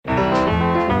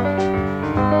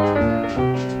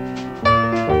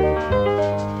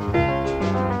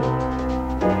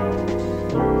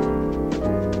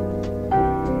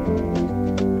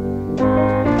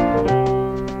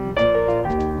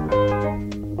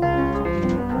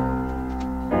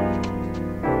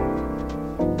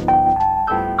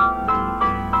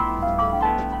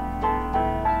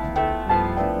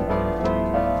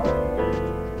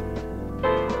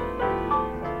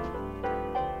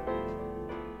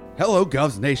Hello,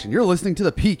 Govs Nation. You're listening to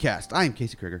the PeayCast. I am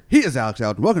Casey Krieger. He is Alex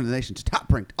Allen. Welcome to the nation's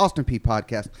top-ranked Austin Peay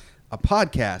podcast, a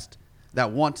podcast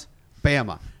that wants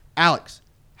Bama. Alex,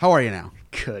 how are you now?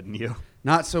 Good, and you?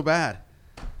 Not so bad.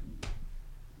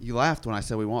 You laughed when I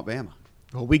said we want Bama.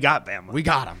 Well, we got Bama. We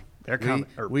got them. They're coming.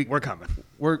 We're coming.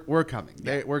 We're coming.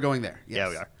 Yeah. We're going there. Yes. Yeah,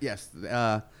 we are. Yes.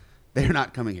 They're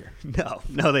not coming here.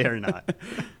 No, they are not.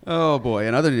 Oh, boy.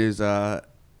 In other news, the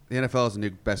NFL is the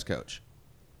new best coach.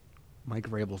 Mike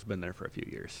Vrabel's been there for a few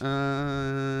years.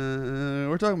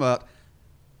 We're talking about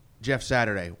Jeff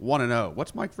Saturday, 1-0.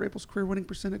 What's Mike Vrabel's career winning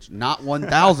percentage? Not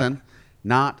 1,000.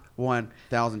 Not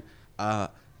 1,000.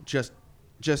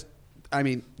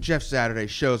 Jeff Saturday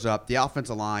shows up. The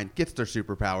offensive line gets their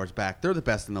superpowers back. They're the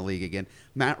best in the league again.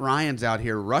 Matt Ryan's out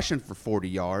here rushing for 40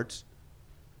 yards.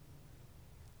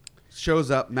 Shows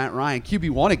up. Matt Ryan,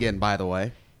 QB1 again, by the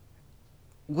way.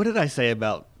 What did I say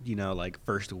about,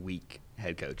 first week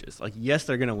head coaches? Yes,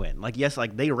 they're going to win. Yes,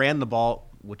 they ran the ball,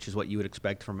 which is what you would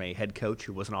expect from a head coach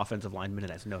who was an offensive lineman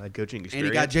and has no head coaching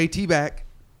experience. And he got JT back.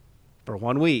 For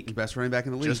 1 week. Best running back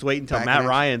in the league. Just wait until Matt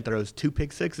Ryan throws 2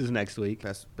 pick sixes next week.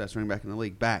 Best running back in the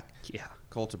league. Back. Yeah.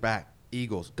 Colts are back.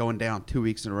 Eagles going down 2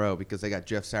 weeks in a row because they got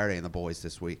Jeff Saturday and the boys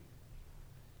this week.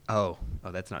 Oh,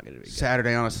 that's not going to be good.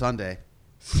 Saturday on a Sunday.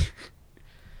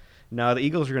 No, the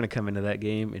Eagles are going to come into that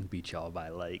game and beat y'all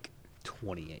by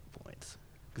 28 points.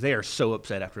 Because they are so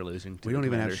upset after losing to We don't the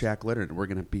even have Commanders. Shaq Leonard, and we're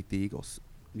going to beat the Eagles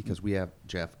because we have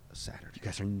Jeff Saturday. You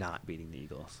guys are not beating the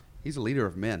Eagles. He's a leader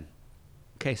of men.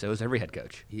 Okay, so is every head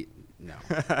coach. No.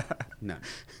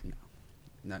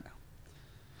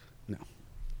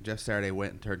 Jeff Saturday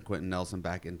went and turned Quentin Nelson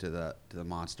back into the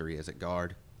monster he is at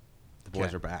guard. The boys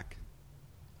Okay. are back.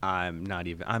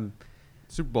 I'm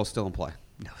Super Bowl's still in play.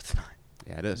 No, it's not.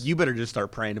 Yeah, it is. You better just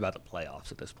start praying about the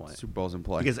playoffs at this point. Super Bowl's in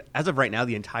play. Because as of right now,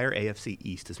 the entire AFC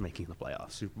East is making the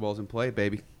playoffs. Super Bowl's in play,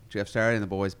 baby. Jeff Saturday and the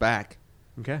boys back.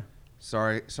 Okay.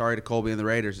 Sorry to Colby and the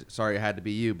Raiders. Sorry it had to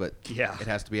be you, but Yeah. it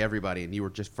has to be everybody, and you were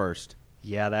just first.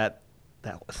 Yeah, that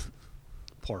was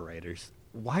poor Raiders.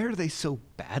 Why are they so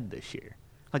bad this year?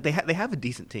 They have a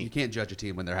decent team. You can't judge a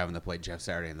team when they're having to play Jeff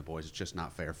Saturday and the boys. It's just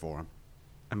not fair for them.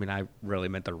 I mean, I really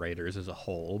meant the Raiders as a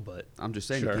whole, but I'm just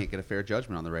saying sure. You can't get a fair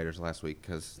judgment on the Raiders last week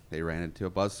because they ran into a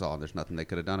buzzsaw, and there's nothing they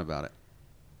could have done about it.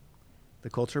 The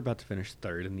Colts are about to finish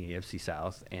third in the AFC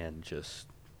South, and it's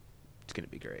going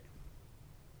to be great.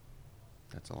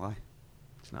 That's a lie.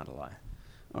 It's not a lie.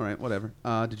 All right, whatever.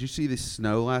 Did you see the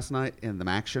snow last night in the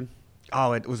Maction?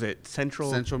 Oh, was it Central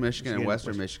Michigan and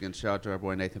Western Michigan. Shout out to our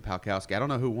boy Nathan Palkowski. I don't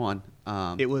know who won.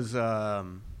 It was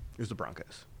the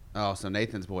Broncos. Oh, so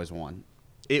Nathan's boys won.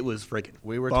 It was freaking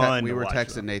We were fun to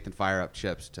texting watch, Nathan fire up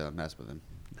chips to mess with him.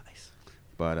 Nice.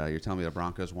 But you're telling me the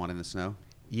Broncos won in the snow?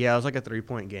 Yeah, it was like a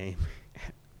 3-point game.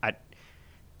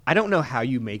 I don't know how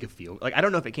you make a field. I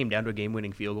don't know if it came down to a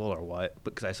game-winning field goal or what,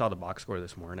 because I saw the box score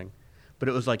this morning. But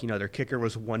it was their kicker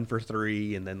was 1 for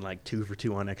 3 and then 2 for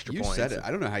 2 on extra points. You said it.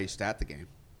 I don't know how you stat the game.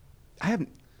 I haven't.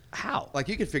 How?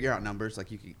 You could figure out numbers.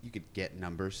 You could get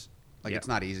numbers. Yeah. It's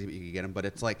not easy, but you could get them. But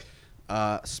it's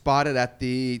spotted at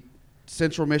the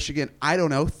Central Michigan, I don't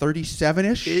know,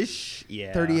 37-ish? Ish,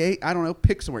 yeah. 38? I don't know.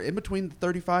 Pick somewhere. In between the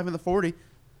 35 and the 40.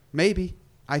 Maybe.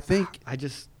 I think.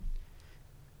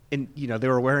 And, they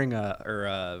were wearing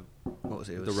what was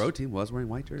it? The road team was wearing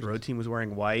white jerseys. The road team was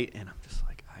wearing white, and I'm just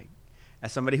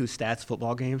as somebody who stats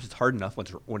football games, it's hard enough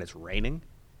when it's raining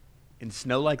and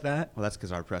snow like that. Well, that's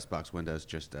because our press box windows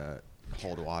just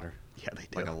hold water. Yeah, they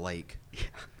do. Like a lake. Yeah.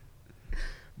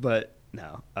 But,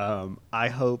 no. I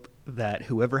hope that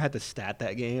whoever had to stat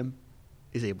that game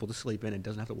is able to sleep in and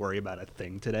doesn't have to worry about a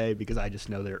thing today, because I just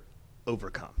know they're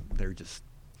overcome.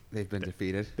 They've been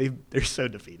defeated. They're so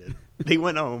defeated. They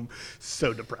went home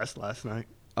so depressed last night.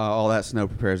 All that snow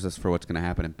prepares us for what's going to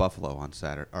happen in Buffalo on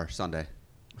Saturday or Sunday.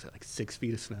 Was it 6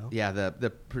 feet of snow? Yeah,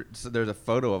 so there's a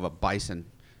photo of a bison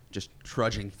just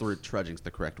trudging's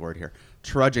the correct word here,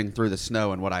 trudging through the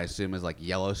snow in what I assume is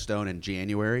Yellowstone in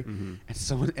January.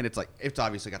 Mm-hmm. And it's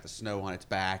obviously got the snow on its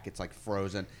back. It's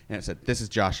frozen, and it said, "This is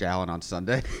Josh Allen on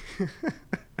Sunday."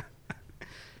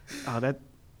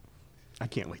 I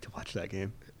can't wait to watch that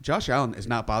game. Josh Allen is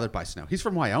not bothered by snow. He's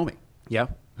from Wyoming. Yeah.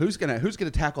 Who's gonna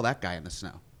tackle that guy in the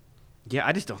snow? Yeah,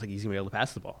 I just don't think he's gonna be able to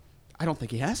pass the ball. I don't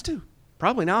think he has to.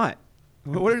 Probably not.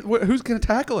 Who's gonna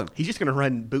tackle him? He's just gonna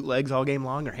run bootlegs all game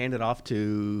long, or hand it off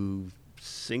to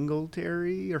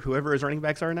Singletary or whoever his running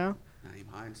backs are now. Naeem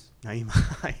Hines.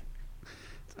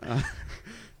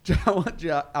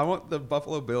 I want the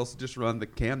Buffalo Bills to just run the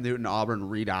Cam Newton Auburn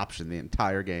read option the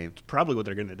entire game. It's probably what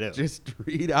they're gonna do. Just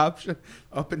read option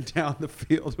up and down the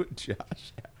field with Josh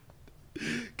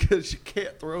Allen. Because you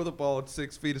can't throw the ball in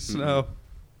 6 feet of snow.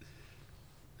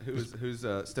 Who's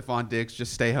Stephon Diggs?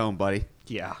 Just stay home, buddy.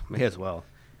 Yeah, may as well.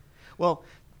 Well,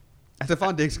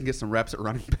 Stephon Diggs can get some reps at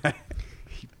running back.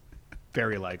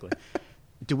 Very likely.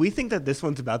 Do we think that this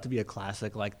one's about to be a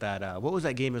classic like that? What was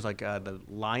that game? It was like the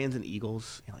Lions and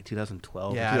Eagles in like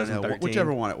 2012 Yeah, or I don't know. 2013.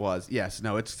 Whichever one it was. Yes,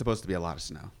 no, it's supposed to be a lot of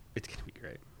snow. It's going to be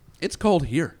great. It's cold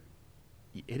here.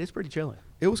 It is pretty chilly.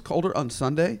 It was colder on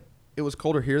Sunday. It was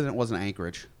colder here than it was in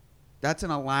Anchorage. That's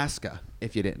in Alaska,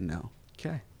 if you didn't know.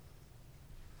 Okay.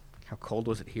 How cold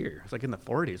was it here? It was like in the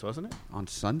 40s, wasn't it? On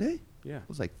Sunday? Yeah. It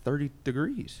was like 30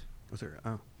 degrees. Was there?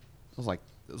 Oh, It was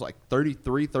like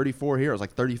 33, 34 here. It was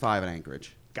like 35 in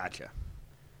Anchorage. gotcha.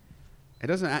 They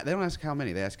don't ask how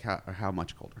many. They ask how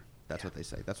much colder. That's what they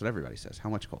say. That's what everybody says. How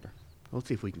much colder? Let's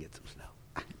see if we can get some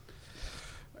snow.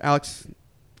 Alex,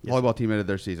 Yes. volleyball team ended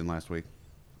their season last week.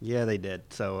 Yeah, they did.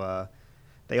 So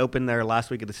they opened their last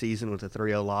week of the season with a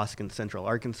 3-0 loss against Central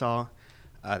Arkansas.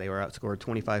 They were outscored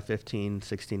 25-15,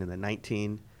 16, and then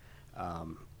 19.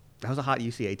 That was a hot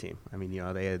UCA team. I mean,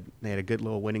 they had a good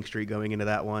little winning streak going into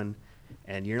that one,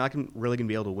 and you're not really going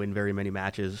to be able to win very many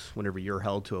matches whenever you're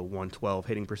held to a 112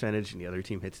 hitting percentage and the other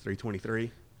team hits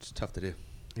 323. It's tough to do.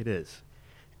 It is.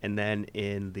 And then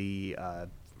in the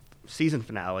season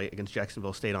finale against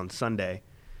Jacksonville State on Sunday,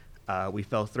 we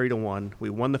fell 3-1.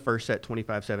 We won the first set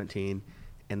 25-17,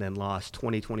 and then lost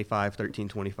 20-25,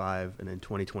 13-25, and then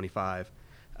 20-25.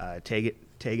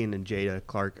 Tegan and Jada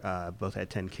Clark both had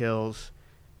 10 kills,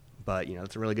 but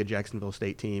it's a really good Jacksonville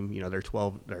State team. They're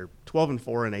 12 and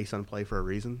 4 in ASUN play for a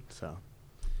reason. So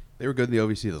They were good in the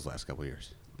OVC those last couple of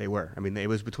years. they were. I mean, it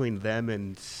was between them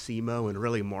and SEMO and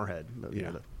really Moorhead.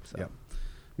 So. Yep.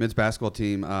 Men's basketball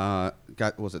team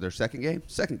was it their second game?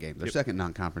 Their second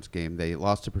non-conference game. They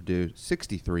lost to Purdue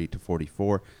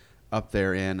 63-44 up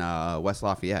there in West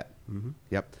Lafayette. Mm-hmm.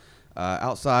 Yep.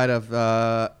 Outside of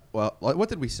what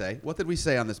did we say? What did we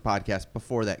say on this podcast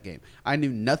before that game? I knew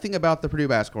nothing about the Purdue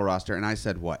basketball roster, and I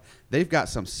said what? They've got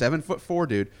some 7'4"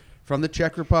 dude from the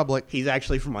Czech Republic, He's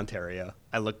actually from Ontario.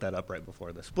 I looked that up right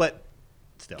before the split.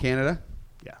 Still, Canada.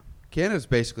 yeah, Canada's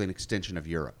basically an extension of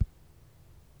Europe.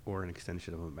 or an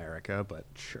extension of America, but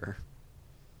sure,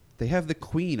 They have the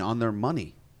Queen on their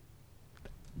money.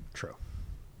 true.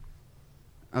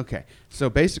 Okay, so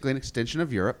basically an extension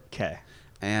of Europe. Okay.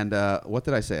 And what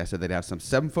did I say? I said they'd have some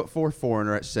 7'4"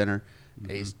 foreigner at center.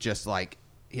 Mm-hmm. He's just like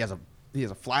he has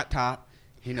a flat top.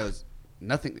 He knows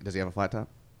nothing. Does he have a flat top?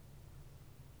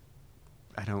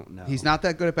 I don't know. He's not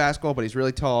that good at basketball, but he's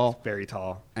really tall, very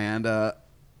tall. and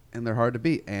they're hard to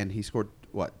beat. And he scored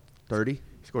what, 30? He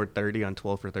scored 30 on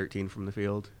 12 for 13 from the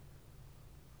field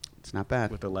It's not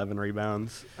bad. with 11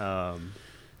 rebounds.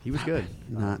 He was good.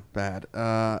 Not bad.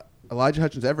 Elijah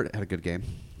Hutchins Everett had a good game.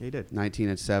 He did.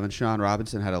 19-7. Sean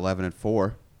Robinson had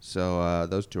 11-4. So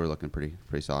those two are looking pretty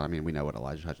solid. I mean, we know what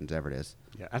Elijah Hutchins Everett is.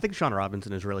 Yeah, I think Sean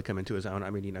Robinson has really come into his own. I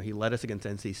mean, he led us against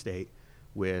NC State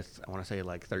with, I want to say,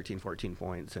 like 13, 14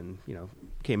 points, and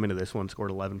came into this one,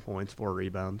 scored 11 points, 4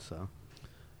 rebounds. So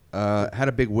Had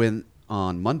a big win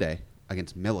on Monday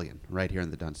against Milligan right here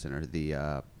in the Dunn Center.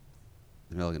 The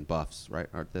Milligan Buffs, right?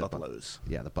 Or the Buffaloes.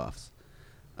 Yeah, the Buffs.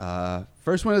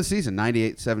 First win of the season,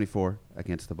 98-74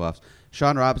 against the Buffs.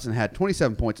 Sean Robinson had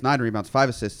 27 points, 9 rebounds, 5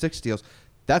 assists, 6 steals.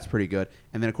 That's pretty good.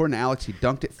 And then according to Alex, he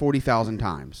dunked it 40,000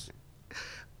 times.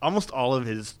 Almost all of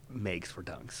his makes were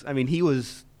dunks. I mean, he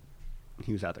was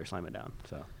out there slamming down.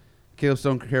 So Caleb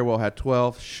Stone Carewell had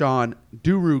 12. Sean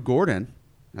Duru Gordon,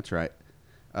 that's right,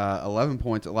 11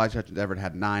 points. Elijah Hutchins Everett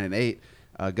had 9 and 8.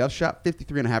 Gus shot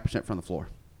 53.5% from the floor.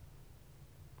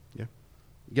 yeah,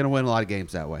 You're going to win a lot of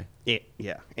games that way.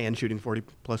 yeah, and shooting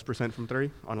 40+% from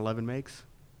 3 on 11 makes.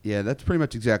 Yeah, that's pretty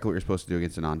much exactly what you're supposed to do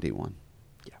against a non-D1.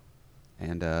 Yeah.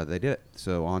 And they did it.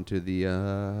 So on to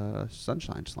the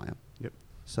Sunshine Slam. Yep.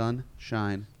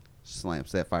 Sunshine Slam.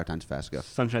 Say that 5 times fast. Go.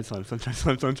 Sunshine Slam, Sunshine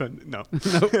Slam, Sunshine. No.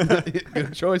 Nope.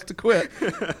 Good choice to quit.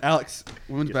 Alex,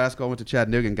 women's basketball went to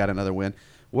Chattanooga and got another win.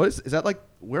 What is that like?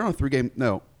 We're on a 3-game.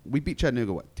 No, we beat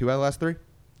Chattanooga, what, 2 out of the last 3?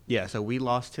 Yeah, so we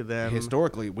lost to them.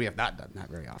 Historically, we have not done that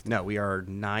very often. No, we are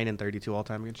 9-32 all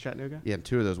time against Chattanooga. Yeah, and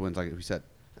 2 of those wins, like we said,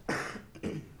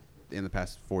 in the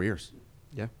past 4 years.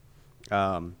 Yeah.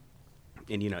 And,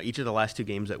 each of the last 2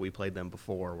 games that we played them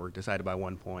before were decided by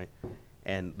 1 point.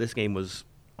 And this game was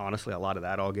honestly a lot of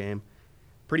that all game.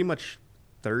 Pretty much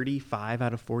 35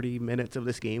 out of 40 minutes of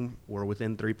this game were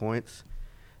within 3 points.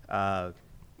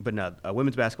 But no,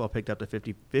 women's basketball picked up the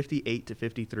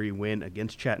 58-53 win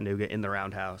against Chattanooga in the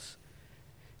Roundhouse.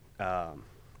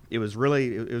 It was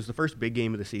the first big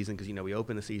game of the season because, we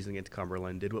opened the season against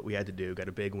Cumberland, did what we had to do, got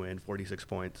a big win, 46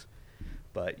 points.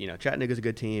 But, Chattanooga's a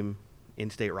good team,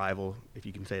 in-state rival, if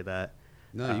you can say that.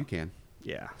 No, you can.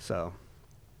 Yeah, so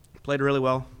played really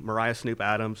well. Mariah Snoop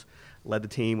Adams led the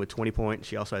team with 20 points.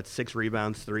 She also had 6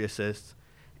 rebounds, 3 assists,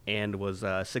 and was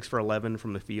 6 for 11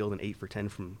 from the field and 8 for 10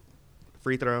 from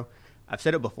free throw. I've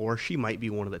said it before. She might be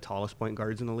one of the tallest point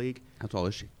guards in the league. How tall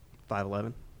is she?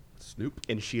 5'11". Snoop.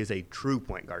 And she is a true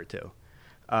point guard too.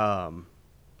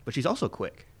 But she's also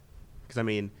quick. Because, I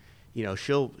mean, you know,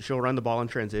 she'll run the ball in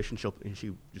transition. And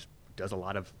she just does a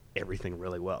lot of everything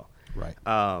really well. Right.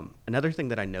 Another thing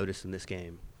that I noticed in this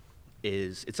game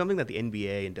is it's something that the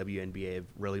NBA and WNBA have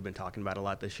really been talking about a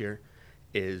lot this year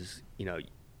is, you know,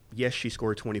 yes, she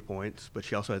scored 20 points, but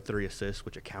she also had 3 assists,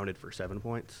 which accounted for 7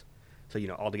 points. So, you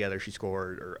know, altogether she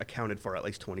scored or accounted for at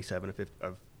least 27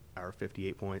 of our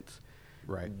 58 points.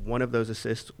 Right. One of those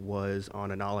assists was on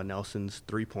Anala Nelson's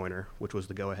three-pointer, which was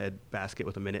the go-ahead basket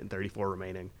with 1:34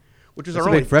 remaining, which is That's our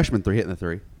a only big freshman hitting the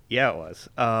 3. Yeah, it was.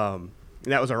 And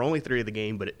that was our only 3 of the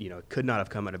game, but it could not have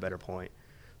come at a better point.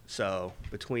 So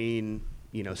between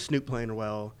Snoop playing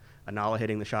well, Anala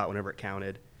hitting the shot whenever it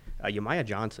counted, Yamiah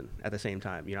Johnson at the same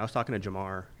time. I was talking to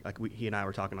Jamar, he and I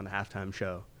were talking on the halftime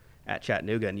show at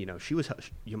Chattanooga, and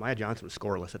Yamiah Johnson was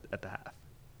scoreless at the half,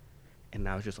 and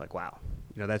I was just like, wow,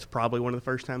 that's probably one of the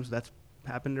first times that's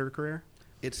happened in her career.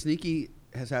 It's sneaky.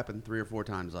 Has happened 3 or 4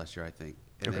 times last year, I think,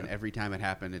 and Okay. then every time it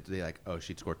happened, it'd be like, oh,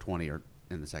 she'd score 20 or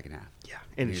in the second half. Yeah,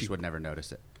 and you just would never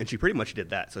notice it. And she pretty much did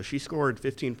that. So she scored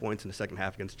 15 points in the second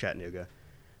half against Chattanooga.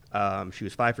 She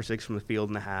was 5 for 6 from the field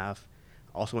in the half.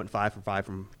 Also went 5 for 5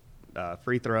 from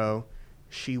free throw.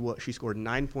 She scored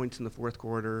 9 points in the fourth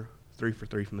quarter, 3 for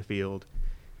 3 from the field.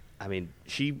 I mean,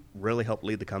 she really helped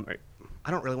lead the comeback.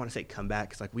 I don't really want to say comeback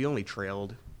because we only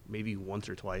trailed maybe once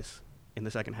or twice in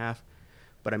the second half.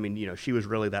 But I mean, she was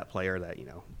really that player that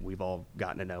we've all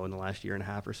gotten to know in the last year and a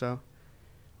half or so.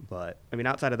 But, I mean,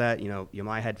 outside of that,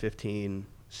 Yamiah had 15,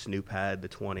 Snoop had the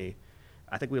 20.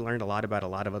 I think we learned a lot about a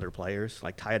lot of other players.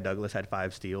 Like Taya Douglas had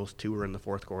 5 steals, 2 were in the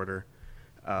fourth quarter.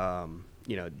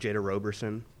 Jada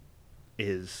Roberson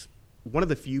is one of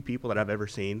the few people that I've ever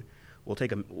seen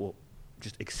will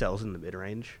just excels in the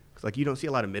mid-range. Because, you don't see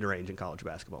a lot of mid-range in college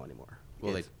basketball anymore.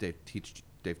 Well,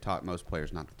 they've taught most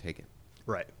players not to take it.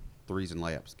 Right. 3s and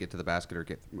layups. Get to the basket or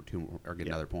get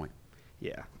another point.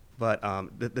 Yeah. But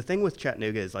the thing with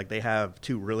Chattanooga is they have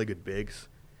 2 really good bigs,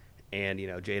 and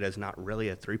Jada's not really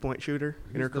a 3-point shooter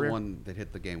in her career. The one that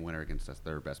hit the game winner against us,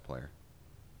 their best player?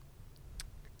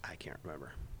 I can't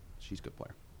remember. She's a good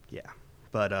player. Yeah,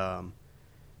 but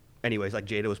anyways,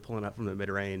 Jada was pulling up from the mid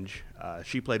range.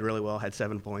 She played really well, had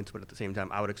 7 points, but at the same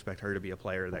time, I would expect her to be a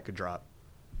player that could drop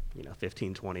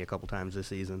 15, 20 a couple times this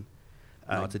season.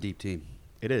 No, it's a deep team.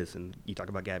 It is, and you talk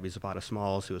about Gabby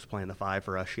Zapata-Smalls, who was playing the 5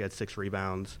 for us. She had 6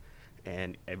 rebounds,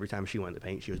 and every time she went in the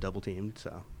paint, she was double-teamed.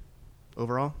 So,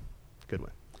 overall, good win.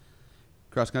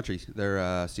 Cross country,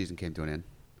 their season came to an end.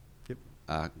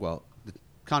 Yep.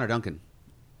 Connor Duncan,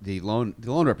 the lone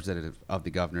representative of the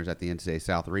Governors at the NCAA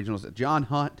South Regionals at John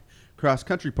Hunt Cross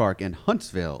Country Park in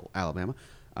Huntsville, Alabama.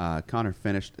 Connor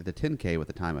finished the 10K with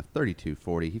a time of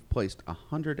 32:40. He placed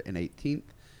 118th.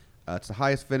 It's the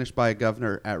highest finish by a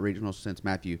Governor at regionals since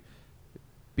Matthew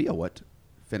Biowat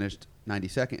finished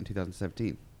 92nd in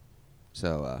 2017.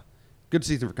 So, good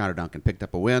season for Connor Duncan. Picked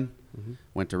up a win,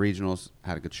 went to regionals,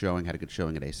 had a good showing at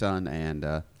ASUN,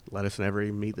 and Led us in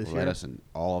every meet this year. led us in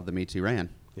all of the meets he ran.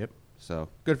 Yep. So,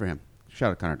 good for him.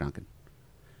 Shout out Connor Duncan.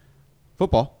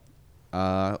 Football.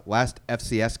 Last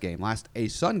FCS game, last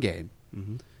ASUN game,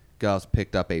 Govs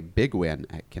picked up a big win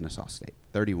at Kennesaw State,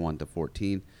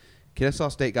 31-14. Kennesaw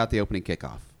State got the opening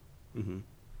kickoff.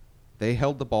 They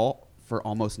held the ball for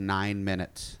almost 9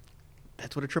 minutes.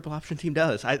 That's what a triple option team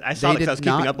does. I saw it because I was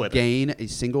keeping up with They did it. not gain a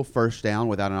single first down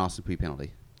without an Austin Peay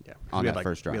penalty. Yeah. On We that had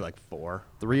first drive. We had 4.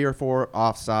 3 or 4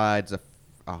 offsides,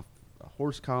 a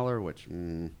horse collar, which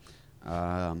one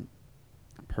of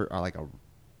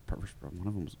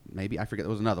them was maybe, I forget,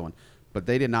 there was another one, but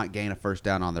they did not gain a first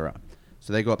down on their own.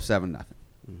 So they go up 7-0.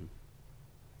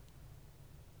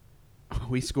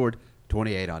 We scored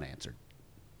 28 unanswered,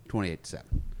 28-7.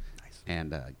 Nice.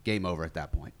 And game over at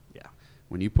that point. Yeah.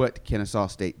 When you put Kennesaw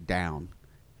State down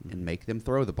and make them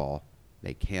throw the ball,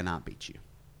 they cannot beat you.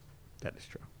 That is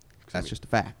true. That's just a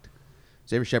fact.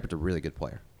 Xavier Shepard's a really good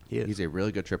player. He is. He's a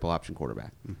really good triple option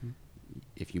quarterback.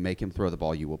 If you make him throw the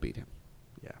ball, you will beat him.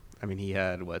 Yeah. I mean, he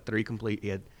had, 3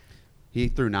 complete? He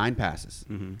threw 9 passes,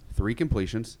 3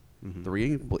 completions,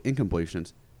 3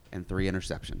 incompletions, and 3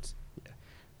 interceptions. Yeah.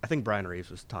 I think Brian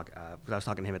Reeves was talking, when I was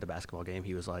talking to him at the basketball game,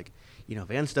 he was like,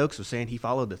 Van Stokes was saying he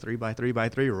followed the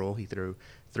 3x3x3 rule. He threw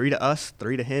 3 to us,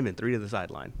 3 to him, and 3 to the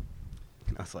sideline.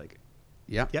 And I was like,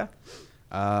 Yeah. yeah.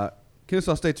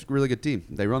 Kennesaw State's a really good team.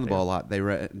 They run the ball a lot. They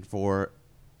ran for,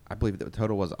 I believe the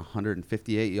total was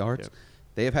 158 yards. Yep.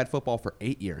 They have had football for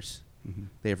 8 years. Mm-hmm.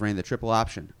 They have ran the triple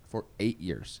option for 8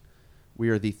 years. We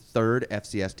are the third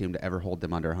FCS team to ever hold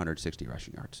them under 160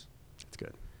 rushing yards. That's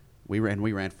good. We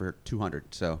ran for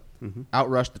 200. So Mm-hmm.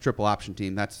 outrushed the triple option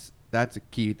team. That's a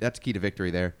key. That's key to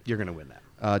victory there. You're going to win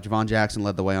that. Javon Jackson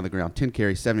led the way on the ground. 10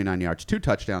 carries, 79 yards, 2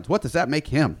 touchdowns. What does that make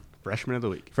him? Freshman of the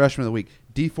week. Freshman of the week.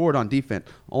 D Ford on defense.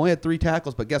 Only had 3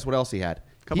 tackles, but guess what else he had?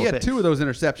 Couple He had picks. 2 of those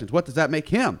interceptions. What does that make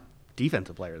him?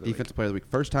 Defensive player of the Defensive player of the week.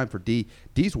 First time for D.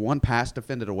 D's 1 pass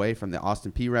defended away from the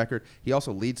Austin Peay record. He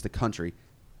also leads the country.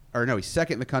 Or no, he's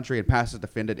second in the country in passes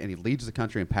defended, and he leads the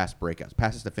country in pass breakups.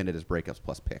 Passes defended is breakups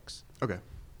plus picks. week. Okay.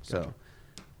 So, Gotcha.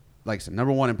 like I said,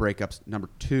 number 1 in breakups, number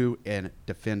 2 in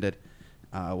defended.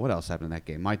 What else happened in that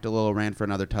game? Mike DeLillo ran for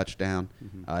another touchdown.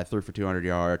 Mm-hmm. Threw for 200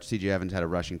 yards. C.J. Evans had a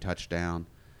rushing touchdown.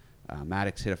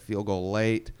 Maddox hit a field goal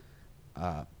late.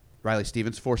 Riley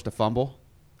Stevens forced a fumble.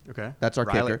 Okay. That's our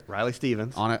kicker. Riley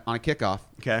Stevens. On a kickoff.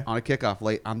 Okay. On a kickoff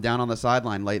late. I'm down on the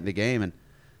sideline late in the game, and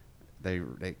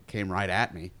they came right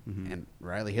at me. Mhm. And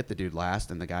Riley hit the dude last,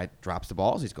 and the guy drops the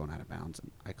ball as he's going out of bounds. And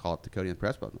I call up to Cody in the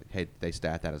press box. I'm like, hey, they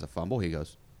stat that as a fumble? He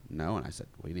goes, no. And I said,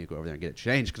 well, you need to go over there and get it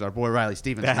changed because our boy Riley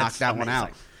Stevens That's knocked that one out.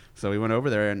 amazing. So we went over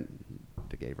there, and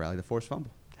they gave Riley the forced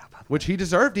fumble, How about which he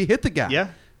deserved. He hit the guy. Yeah.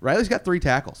 Riley's got 3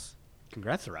 tackles.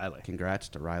 Congrats to Riley. Congrats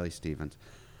to Riley Stevens.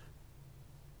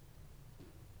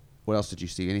 What else did you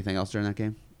see? Anything else during that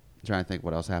game? I'm trying to think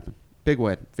what else happened. Big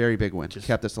win. Very big win. Just-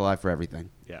 Kept us alive for everything.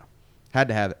 Yeah. Had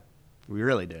to have it. We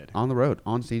really did. On the road.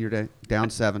 On senior day. Down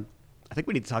 7. I think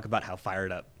we need to talk about how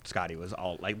fired up Scotty was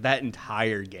all like that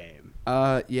entire game.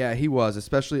 Yeah, he was,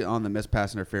 especially on the missed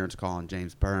pass interference call on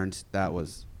James Burns. That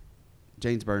was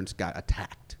James Burns got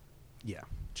attacked. Yeah.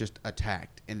 Just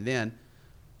attacked. And then,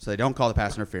 so they don't call the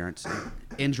pass interference.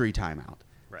 Injury timeout.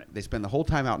 Right. They spend the whole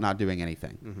timeout not doing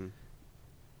anything. Mm-hmm.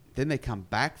 Then they come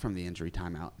back from the injury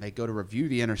timeout. They go to review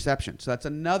the interception. So that's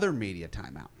another media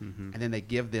timeout. Mhm. And then they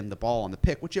give them the ball on the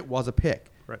pick, which it was a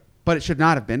pick. Right. But it should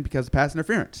not have been because of pass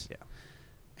interference. Yeah.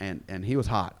 And he was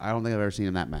hot. I don't think I've ever seen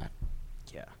him that mad.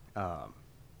 Yeah.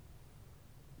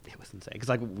 It was insane because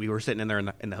like we were sitting in there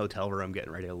in the hotel room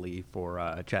getting ready to leave for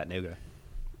Chattanooga,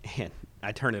 and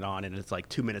I turn it on and it's like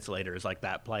 2 minutes later it's like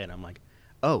that play and I'm like,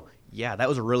 oh yeah, that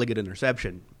was a really good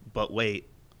interception. But wait,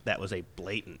 that was a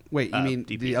blatant. Wait, you mean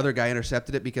DP. the other guy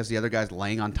intercepted it because the other guy's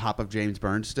laying on top of James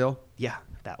Burns still? Yeah,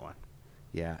 that one.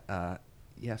 Yeah.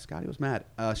 Yeah, Scotty was mad.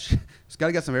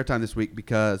 Scotty got some airtime this week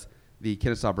because the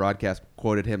Kennesaw broadcast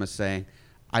quoted him as saying,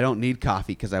 I don't need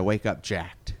coffee because I wake up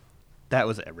jacked. That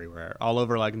was everywhere, all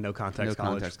over like no context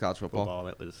college football.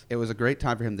 It was It was a great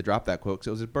time for him to drop that quote because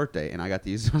it was his birthday, and I got to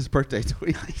use it on his birthday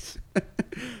tweet.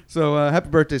 So happy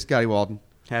birthday, Scotty Walden.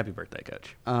 happy birthday,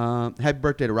 coach. Happy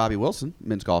birthday to Robbie Wilson,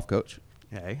 men's golf coach.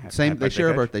 Hey, Same. happy They share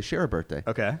a coach. birthday. They share a birthday.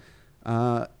 Okay.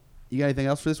 You got anything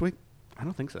else for this week? I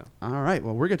don't think so. All right.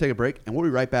 Well, we're going to take a break, and we'll be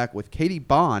right back with Katie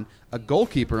Bond, a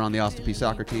goalkeeper on the Austin Peay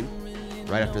soccer team,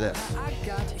 right after this. I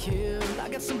got you. I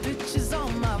got some pictures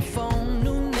on my phone,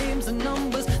 new names and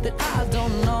numbers that I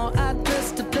don't know.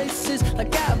 Address to places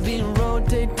like I've been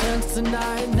rotate turns to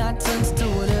night turns to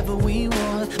whatever we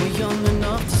want. We're young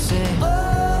enough to say,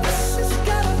 oh, this has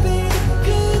gotta be the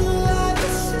good life.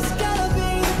 This has gotta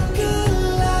be the good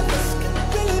life. This could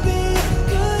really be a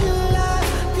good life,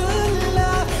 good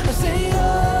life. I say,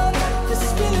 oh, this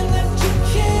feeling that you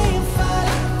can't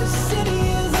fight. The city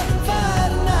is on fire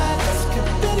tonight. This could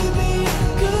really be a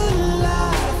good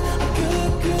life, a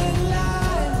good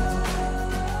life.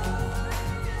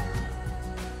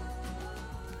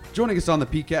 Joining us on the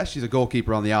PeayCast, she's a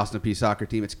goalkeeper on the Austin Peay soccer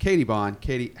team. It's Katie Bond.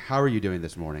 Katie, how are you doing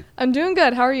this morning? I'm doing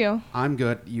good. How are you? I'm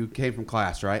good. You came from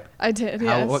class, right? I did,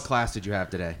 yes. What class did you have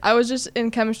today? I was just in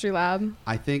chemistry lab.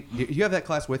 I think you have that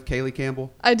class with Kaylee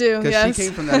Campbell? I do, Because yes. she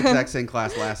came from that exact same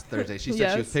class last Thursday. She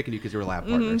said she was Yes. picking you because you were lab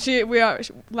partners. We are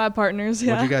lab partners,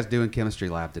 yeah. What did you guys do in chemistry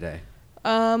lab today?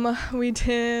 We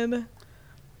did...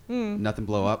 Nothing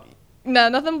blow up? No,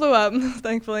 nothing blew up,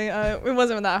 thankfully. It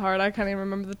wasn't that hard. I can't even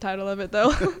remember the title of it,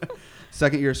 though.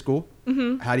 Second year of school?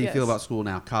 Mm-hmm. How do you feel Yes. about school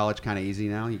now? College kind of easy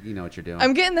now? You know what you're doing.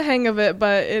 I'm getting the hang of it,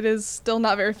 but it is still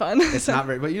not very fun. It's not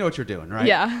very, but you know what you're doing, right?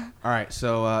 Yeah. All right,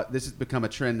 so this has become a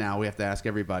trend now. We have to ask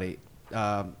everybody.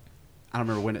 I don't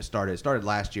remember when it started. It started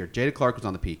last year. Jada Clark was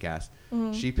on the PeayCast.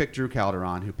 Mm-hmm. She picked Drew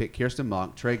Calderon, who picked Kirsten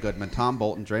Monk, Trey Goodman, Tom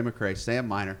Bolton, Dre McCray, Sam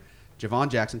Miner, Javon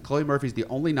Jackson. Chloe Murphy's the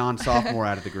only non-sophomore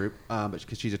out of the group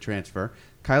because she's a transfer.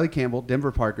 Kylie Campbell,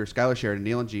 Denver Parker, Skylar Sheridan,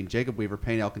 Neil and Jean, Jacob Weaver,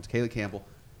 Payne Elkins, Kaylee Campbell,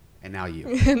 and now you.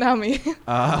 Now me.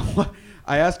 I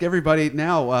I ask everybody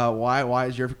now, why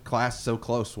is your class so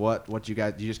close? What you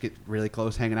guys, you just get really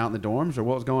close hanging out in the dorms, or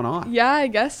what was going on? Yeah, I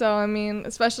guess so. I mean,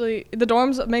 especially the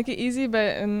dorms make it easy,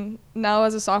 but now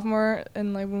as a sophomore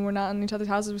and like when we're not in each other's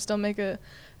houses, we still make a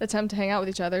attempt to hang out with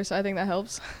each other. So I think that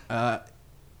helps. All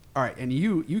right, and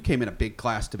you came in a big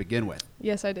class to begin with.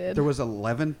 Yes, I did. There was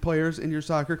 11 players in your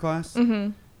soccer class.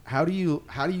 Mm-hmm. How do you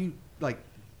like?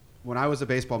 When I was a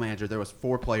baseball manager, there was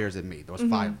 4 players in me. There was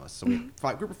 5 of us, so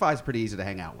group of 5 is pretty easy to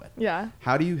hang out with. Yeah.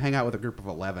 How do you hang out with a group of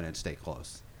 11 and stay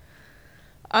close?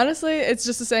 Honestly, it's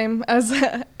just the same as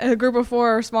a group of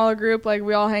 4 or a smaller group. Like,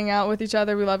 we all hang out with each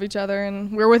other. We love each other,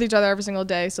 and we're with each other every single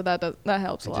day, so that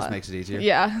helps a lot. It just makes it easier?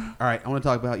 Yeah. All right, I want to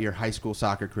talk about your high school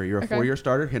soccer career. You're a 4-year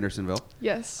starter at Hendersonville.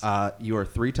 Yes. You are a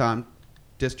 3-time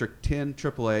District 10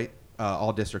 AAA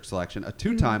All-District selection, a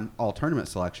 2-time All-Tournament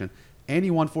selection, and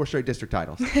you won 4 straight district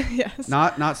titles. Yes.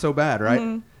 Not so bad,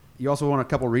 right? You also won a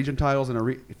couple region titles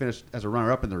and finished as a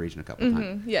runner-up in the region a couple of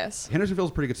times. Yes.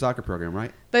 Hendersonville's a pretty good soccer program,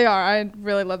 right? They are. I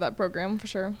really love that program for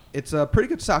sure. It's a pretty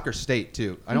good soccer state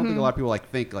too. I don't think a lot of people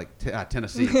think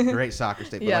Tennessee, great soccer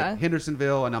state, but like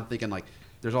Hendersonville, and I'm thinking like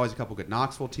there's always a couple good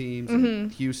Knoxville teams, and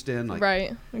Houston. Like,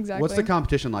 right. Exactly. What's the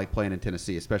competition like playing in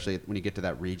Tennessee, especially when you get to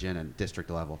that region and district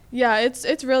level? Yeah,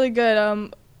 it's really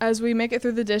good. As we make it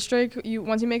through the district,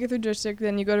 once you make it through district,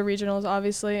 then you go to regionals,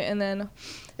 obviously, and then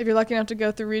if you're lucky enough to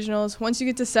go through regionals, once you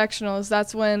get to sectionals,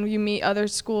 that's when you meet other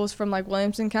schools from like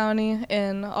Williamson County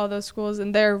and all those schools,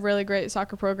 and they're really great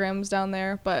soccer programs down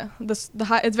there. But it's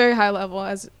very high level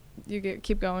as you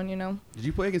keep going, you know. Did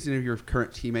you play against any of your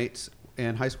current teammates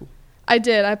in high school? I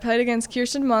did. I played against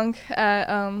Kirsten Monk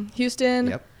at Houston.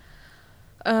 Yep.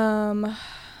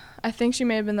 I think she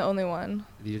may have been the only one.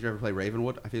 Did you ever play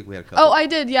Ravenwood? I feel like we had a couple. Oh, I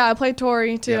did. Yeah, I played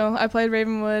Tori too. Yep. I played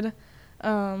Ravenwood.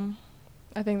 I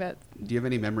think that. Do you have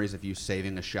any memories of you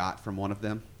saving a shot from one of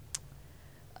them?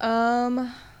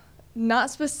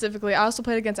 Not specifically. I also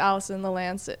played against Allison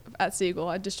Lance at Siegel.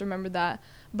 I just remembered that.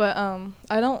 But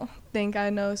I don't think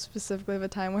I know specifically of a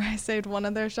time where I saved one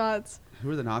of their shots. Who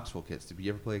are the Knoxville kids? Did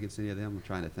you ever play against any of them? I'm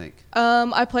trying to think.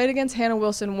 I played against Hannah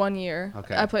Wilson 1 year.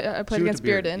 Okay. I played against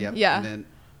Bearden. Yep. Yeah. And then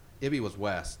Ibby was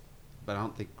West, but I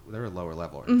don't think they're a lower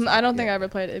level. I don't think I ever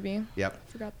played Ibby. Yep.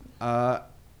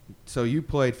 Forgot. So you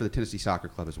played for the Tennessee Soccer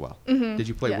Club as well. Did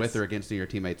you play with or against any of your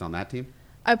teammates on that team?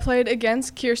 I played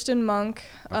against Kirsten Monk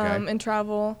Okay. in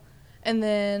travel, and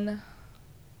then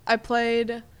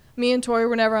me and Tori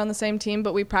were never on the same team,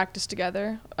 but we practiced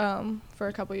together for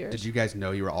a couple years. Did you guys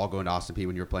know you were all going to Austin Peay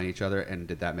when you were playing each other, and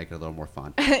did that make it a little more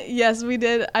fun? Yes, we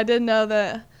did. I did know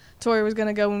that Tori was going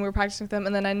to go when we were practicing with them,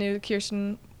 and then I knew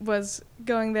Kirsten was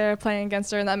going there playing against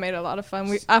her, and that made it a lot of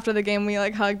fun. After the game, we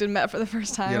hugged and met for the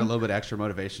first time. You had a little bit extra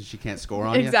motivation. She can't score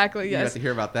on you. Exactly. Yes. You have to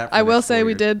hear about that. I will say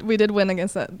we did win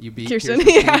against that. You beat Kirsten.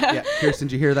 Yeah. Kirsten,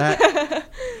 did you hear that?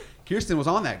 Kirsten was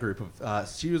on that group of.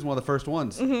 She was one of the first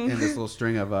ones in this little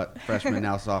string of freshmen,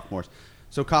 now sophomores.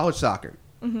 So college soccer.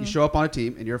 You show up on a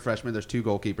team, and you're a freshman. There's 2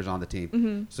 goalkeepers on the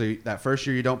team. So that first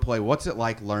year you don't play. What's it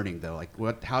like learning, though?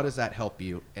 Like, how does that help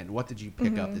you, and what did you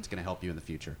pick up that's going to help you in the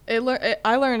future?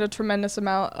 I learned a tremendous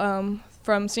amount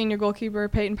from senior goalkeeper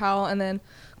Peyton Powell, and then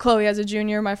Chloe as a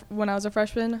junior when I was a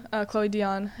freshman, Chloe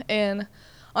Dion. And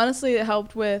honestly, it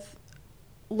helped with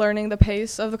learning the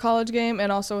pace of the college game,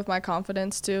 and also with my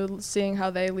confidence too, seeing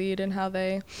how they lead and how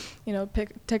they,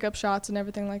 take up shots and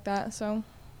everything like that. So.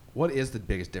 What is the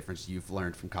biggest difference you've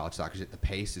learned from college soccer? Is it the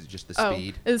pace? Is it just the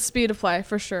speed? It's speed of play,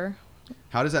 for sure.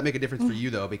 How does that make a difference for you,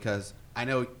 though? Because I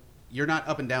know you're not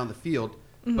up and down the field,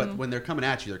 but when they're coming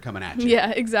at you, they're coming at you. Yeah,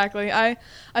 exactly. I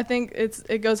think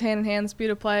it goes hand in hand, speed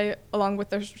of play, along with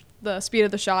the speed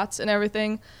of the shots and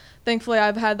everything. Thankfully,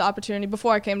 I've had the opportunity,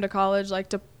 before I came to college,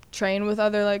 to train with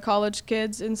other, college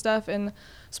kids and stuff in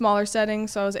smaller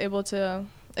settings, so I was able to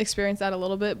experience that a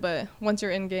little bit, but once you're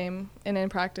in game and in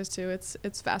practice too,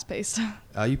 it's fast paced.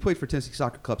 You played for Tennessee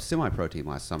Soccer Club's semi-pro team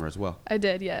last summer as well. I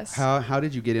did, yes. How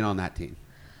did you get in on that team?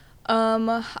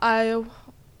 I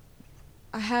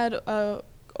had a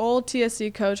old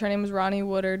TSC coach, her name was Ronnie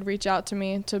Woodard, reach out to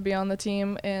me to be on the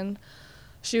team, and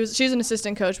she's an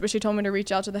assistant coach, but she told me to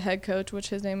reach out to the head coach, which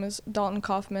his name is Dalton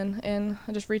Kaufman, and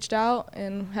I just reached out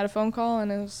and had a phone call, and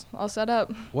it was all set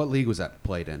up. What league was that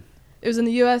played in? It was in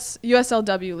the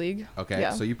USLW league. Okay,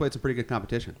 yeah. So you played some pretty good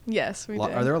competition. Yes, we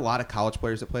did. Are there a lot of college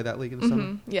players that play that league in the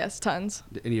summer? Yes, tons.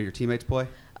 Did any of your teammates play?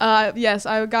 Yes,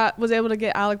 I was able to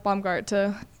get Alec Baumgart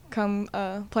to come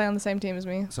play on the same team as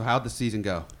me. So how'd the season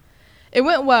go? It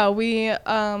went well. We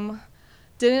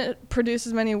didn't produce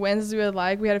as many wins as we would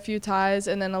like. We had a few ties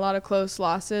and then a lot of close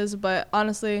losses, but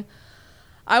honestly,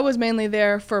 I was mainly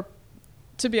there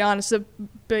to be honest, to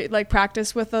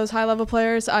practice with those high level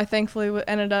players, I thankfully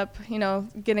ended up,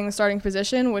 getting the starting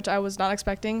position, which I was not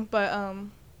expecting. But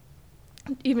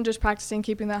even just practicing,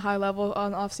 keeping that high level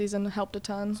on off season helped a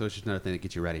ton. So it's just another thing that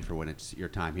gets you ready for when it's your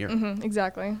time here. Mm-hmm,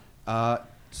 exactly.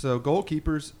 So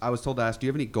goalkeepers, I was told to ask, do you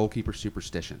have any goalkeeper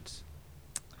superstitions?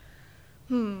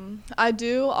 I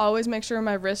do always make sure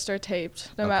my wrists are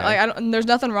taped. No Okay. matter, there's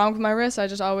nothing wrong with my wrists. I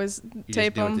just always You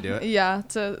tape just do it them. to do it? Yeah,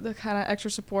 to the kind of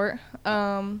extra support.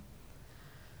 I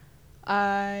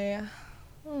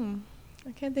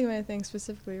can't think of anything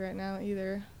specifically right now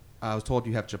either. I was told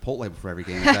you have Chipotle before every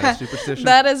game. Is that a superstition?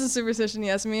 That is a superstition,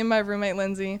 yes. Me and my roommate,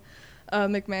 Lindsay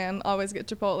McMahon, always get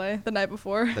Chipotle the night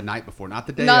before. The night before, not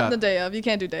the day Not of. the day of. You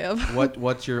can't do day of.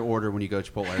 What's your order when you go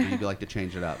Chipotle? Or do you like to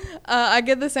change it up? I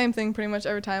get the same thing pretty much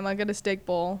every time. I get a steak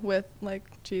bowl with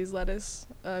cheese, lettuce,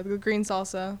 green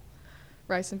salsa,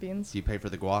 rice and beans. Do you pay for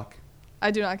the guac?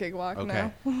 I do not get guac,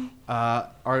 Okay. no.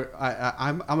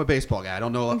 I'm a baseball guy. I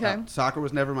don't know. Okay. Soccer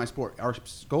was never my sport. Are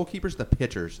goalkeepers the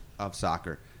pitchers of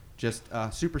soccer? Just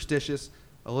superstitious,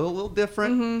 a little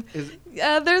different. Mm-hmm.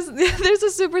 Yeah, there's a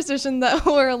superstition that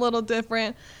we're a little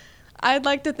different. I'd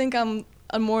like to think I'm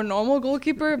a more normal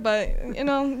goalkeeper, but you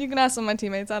can ask some of my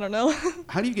teammates. I don't know.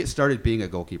 How do you get started being a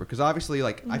goalkeeper? Because obviously,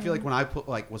 I feel like when I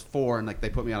was 4 and they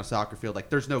put me on a soccer field,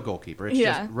 there's no goalkeeper. It's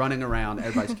Yeah. just running around.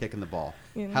 Everybody's kicking the ball.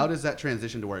 How does that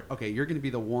transition to where you're going to be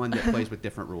the one that plays with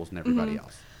different rules than everybody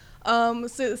else?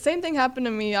 So the same thing happened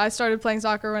to me. I started playing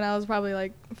soccer when I was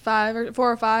probably 4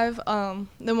 or 5.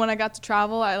 Then when I got to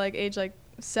travel at age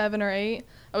 7 or 8,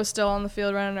 I was still on the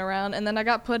field running around. And then I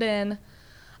got put in.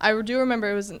 I do remember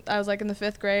I was in the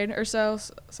 5th grade or so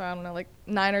I don't know,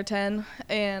 9 or 10,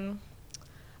 and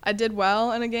I did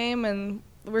well in a game, and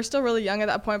we're still really young at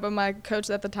that point, but my coach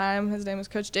at the time, his name was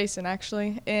Coach Jason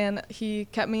actually, and he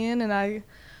kept me in, and I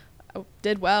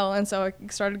did well, and so I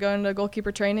started going to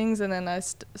goalkeeper trainings, and then I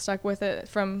stuck with it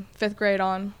from 5th grade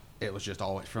on. It was just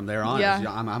always from there on. Yeah.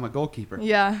 I'm a goalkeeper.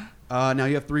 Yeah. Now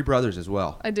you have 3 brothers as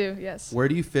well. I do, yes. Where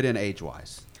do you fit in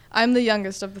age-wise? I'm the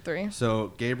youngest of the 3.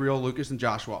 So Gabriel, Lucas, and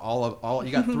Joshua, all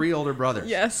you got 3 older brothers.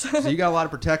 Yes. So you got a lot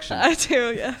of protection. I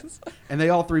do, yes. And they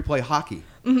all 3 play hockey.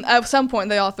 At some point,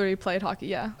 they all 3 played hockey,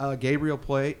 yeah. Gabriel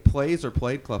plays or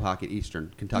played club hockey at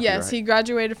Eastern Kentucky. Yes, right? he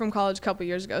graduated from college a couple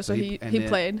years ago, so he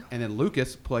played. And then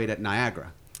Lucas played at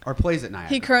Niagara, or plays at Niagara.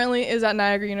 He currently is at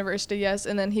Niagara University, yes,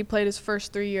 and then he played his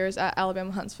first 3 years at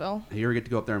Alabama Huntsville. You ever get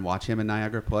to go up there and watch him in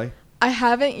Niagara play? I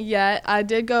haven't yet. I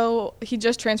did go. He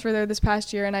just transferred there this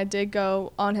past year, and I did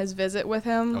go on his visit with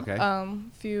him a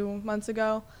few months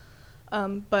ago,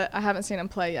 but I haven't seen him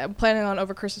play yet. I'm planning on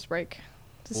over Christmas break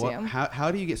to see him.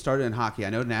 How do you get started in hockey? I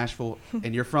know Nashville,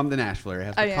 and you're from the Nashville area,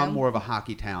 has become more of a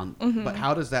hockey town, but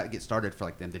how does that get started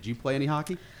for them? Did you play any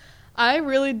hockey? I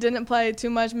really didn't play too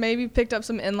much. Maybe picked up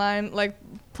some inline,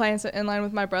 playing some inline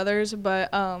with my brothers,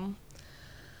 but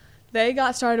they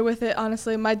got started with it,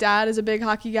 honestly. My dad is a big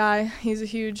hockey guy. He's a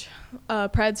huge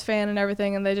Preds fan and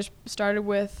everything, and they just started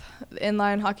with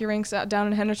inline hockey rinks down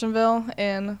in Hendersonville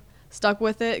and stuck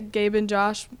with it. Gabe and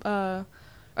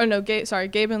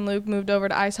Luke moved over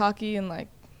to ice hockey in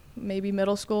maybe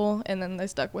middle school, and then they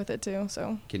stuck with it too.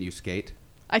 So Can you skate?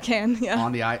 I can, yeah.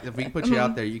 On the ice, if we put you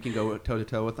out there, you can go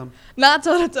toe-to-toe with them? Not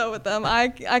toe-to-toe with them. I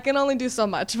can only do so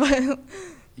much, but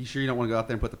You sure you don't want to go out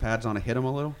there and put the pads on and hit them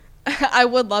a little? I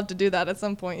would love to do that at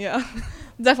some point, yeah.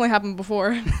 Definitely happened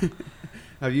before.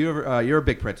 Have you ever? You're a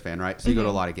big Preds fan, right? So you go to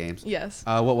a lot of games. Yes.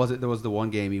 What was it? There was the one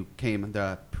game you came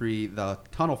the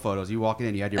tunnel photos. You walking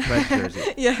in, you had your Preds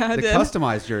jersey. Yeah, I did. The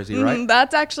customized jersey, right?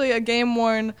 That's actually a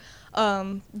game-worn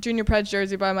junior Preds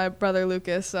jersey by my brother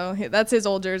Lucas. So that's his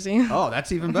old jersey. Oh,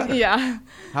 that's even better. Yeah.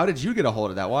 How did you get a hold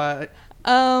of that? Why?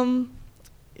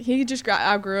 He just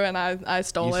outgrew it, and I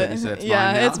stole it. You said it's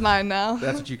yeah, mine now? it's mine now.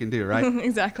 That's what you can do, right?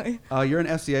 Exactly. You're an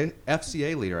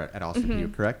FCA leader at Austin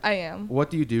Peay, correct? I am.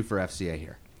 What do you do for FCA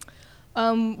here?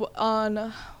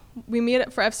 We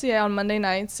meet for FCA on Monday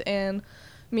nights, and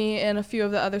me and a few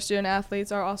of the other student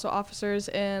athletes are also officers.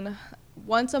 And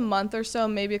once a month or so,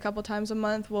 maybe a couple times a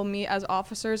month, we'll meet as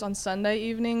officers on Sunday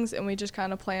evenings, and we just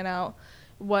kind of plan out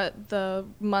what the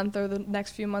month or the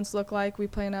next few months look like. We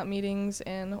plan out meetings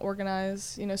and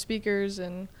organize, speakers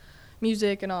and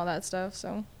music and all that stuff.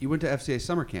 So You went to FCA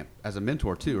summer camp as a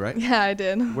mentor too, right? yeah, I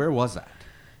did. Where was that?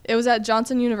 It was at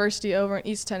Johnson University over in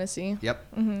East Tennessee.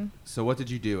 Yep. So what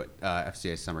did you do at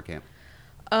FCA summer camp?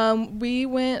 We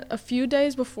went a few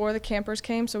days before the campers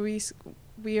came, so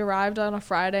we arrived on a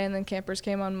Friday, and then campers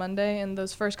came on Monday, and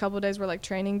those first couple of days were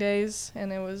training days,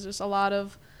 and it was just a lot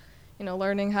of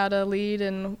learning how to lead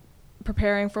and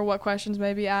preparing for what questions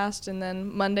may be asked. And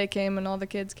then Monday came, and all the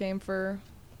kids came for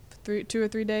 2 or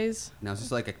 3 days. Now, is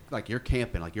this like you're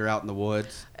camping, like you're out in the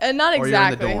woods? And not Or you're in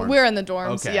the exactly. dorms? We're in the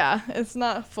dorms. Okay. Yeah, it's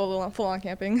not full on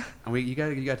camping. And you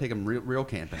gotta take them real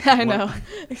camping. I know,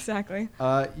 exactly.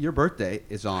 Your birthday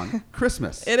is on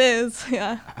Christmas. It is,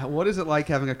 yeah. What is it like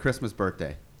having a Christmas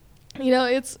birthday? You know,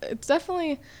 it's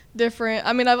definitely different.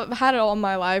 I mean, I've had it all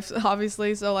my life,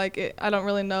 obviously, so like I don't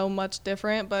really know much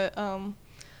different, but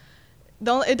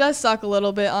it does suck a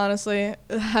little bit, honestly,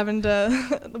 having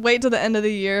to wait till the end of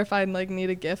the year if I like need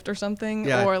a gift or something.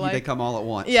 Yeah, or like they come all at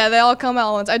once. Yeah, they all come out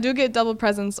at once. I do get double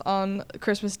presents on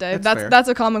Christmas Day. That's fair. That's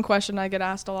a common question I get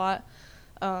asked a lot.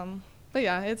 But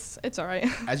yeah, it's all right.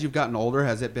 As you've gotten older,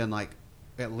 has it been like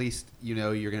at least you're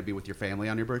going to be with your family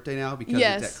on your birthday now because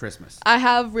Yes. it's at Christmas? I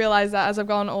have realized that as I've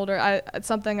gotten older. It's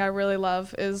something I really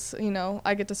love is,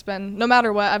 I get to spend, no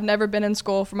matter what, I've never been in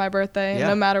school for my birthday. Yeah.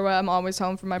 No matter what, I'm always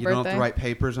home for my You birthday. don't have to write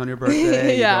papers on your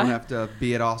birthday. Yeah. You don't have to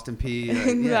be at Austin P.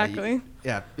 Exactly.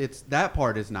 It's that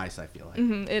part is nice, I feel like.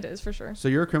 It is, for sure. So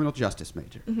you're a criminal justice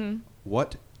major.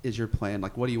 What is your plan?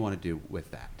 Like, what do you want to do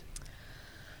with that?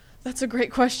 That's a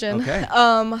great question. Okay.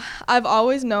 I've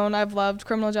always known I've loved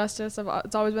criminal justice.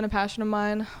 It's always been a passion of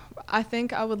mine. I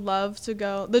think I would love to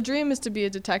go. The dream is to be a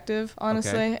detective,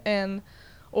 honestly,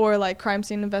 or like crime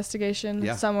scene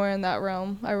investigation, somewhere in that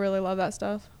realm. I really love that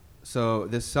stuff. So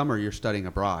this summer you're studying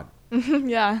abroad.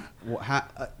 Yeah. Well,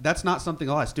 that's not something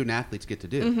a lot of student athletes get to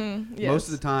do. Yes. Most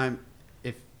of the time,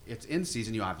 if it's in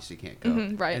season, you obviously can't go.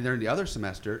 Right. And during the other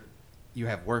semester, you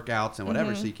have workouts and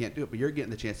whatever, so you can't do it. But you're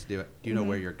getting the chance to do it. Do you know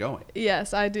where you're going?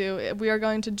 Yes, I do. We are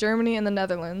going to Germany and the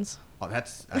Netherlands. Oh,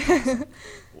 that's awesome.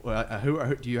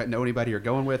 Well, do you know anybody you're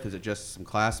going with? Is it just some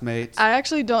classmates? I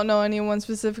actually don't know anyone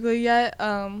specifically yet.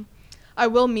 I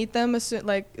will meet them as soon,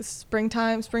 like spring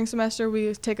semester.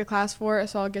 We take a class for it,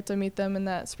 so I'll get to meet them in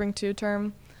that spring 2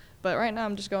 term. But right now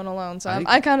I'm just going alone, so I'm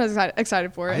kind of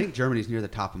excited for it. I think Germany's near the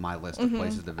top of my list of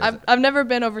places to visit. I've never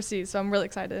been overseas, so I'm really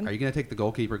excited. Are you going to take the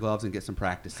goalkeeper gloves and get some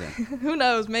practice in? Who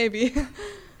knows? Maybe.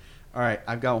 All right,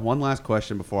 I've got one last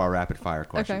question before our rapid fire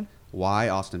question. Okay. Why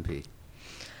Austin P?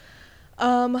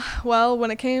 Well,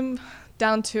 when it came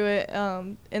down to it,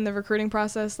 in the recruiting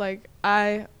process, like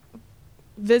I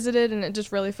visited and it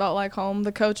just really felt like home.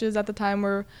 The coaches at the time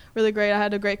were really great. I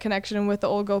had a great connection with the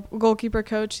old goalkeeper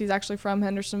coach. He's actually from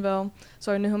Hendersonville,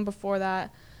 so I knew him before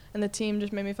that. And the team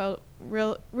just made me feel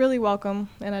really welcome,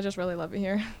 and I just really love it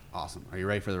here. Awesome. Are you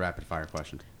ready for the rapid fire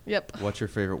question? Yep. What's your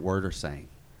favorite word or saying?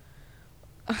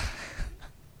 I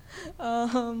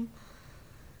don't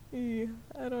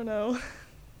know.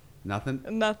 Nothing?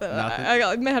 Nothing. Nothing?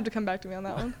 I may have to come back to me on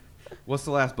that one. What's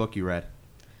the last book you read?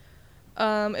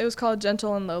 It was called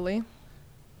Gentle and Lowly.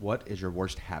 What is your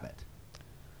worst habit?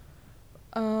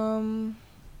 Yikes.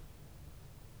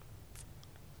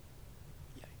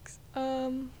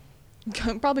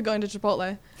 Probably going to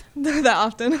Chipotle that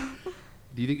often.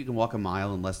 Do you think you can walk a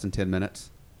mile in less than 10 minutes?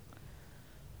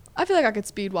 I feel like I could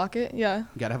speed walk it, yeah.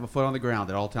 You got to have a foot on the ground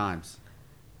at all times.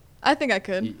 I think I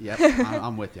could. Yep,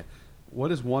 I'm with you.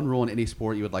 What is one rule in any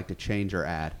sport you would like to change or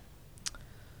add?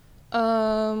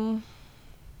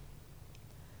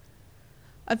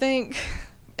 I think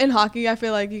in hockey, I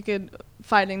feel like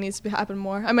fighting needs to happen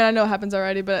more. I mean, I know it happens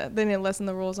already, but they need to lessen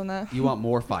the rules on that. You want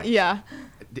more fights? Yeah.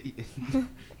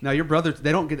 Now, your brothers,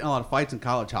 they don't get in a lot of fights in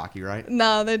college hockey, right?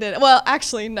 No, they didn't. Well,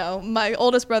 actually, no. My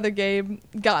oldest brother, Gabe,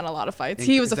 got in a lot of fights.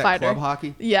 He was a fighter. Club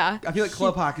hockey? Yeah. I feel like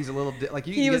club hockey's a little like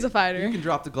he was a fighter. You can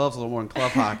drop the gloves a little more in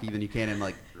club hockey than you can in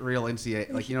like real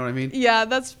NCAA. Like, you know what I mean? Yeah,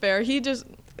 that's fair.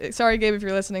 Sorry, Gabe, if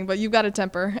you're listening, but you've got a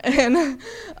temper. And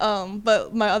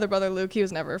but my other brother, Luke, he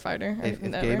was never a fighter. If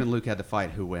Gabe and Luke had to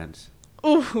fight, who wins?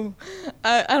 Ooh,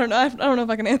 I don't know. I don't know if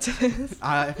I can answer this.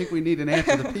 I think we need an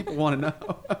answer. The people want to know.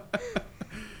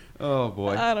 Oh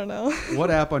boy. I don't know.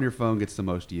 What app on your phone gets the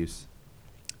most use?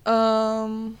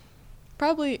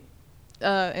 Probably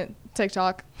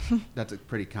TikTok. That's a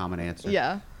pretty common answer.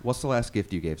 Yeah. What's the last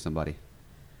gift you gave somebody?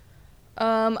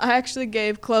 I actually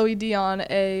gave Chloe Dion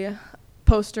a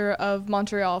poster of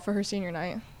Montreal for her senior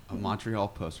night. A Montreal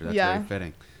poster. That's Yeah. very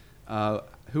fitting.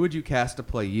 Who would you cast to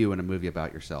play you in a movie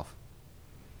about yourself?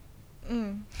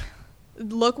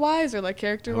 Look-wise or like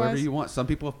character-wise? Whoever you want. Some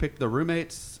people have picked the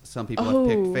roommates. Some people have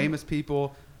picked famous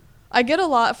people. I get a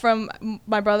lot from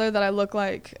my brother that I look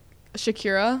like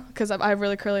Shakira because I have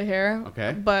really curly hair.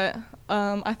 Okay. But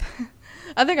I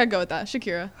think I'd go with that.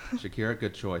 Shakira. Shakira,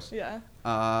 good choice. Yeah.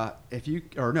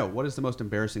 What is the most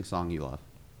embarrassing song you love?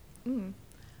 I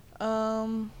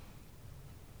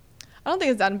don't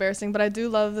think it's that embarrassing, but I do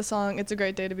love the song "It's a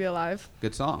Great Day to Be Alive."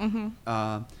 Good song.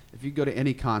 If you go to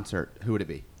any concert, who would it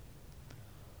be?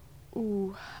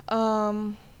 Ooh.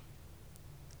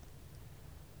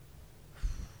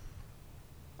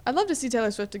 I'd love to see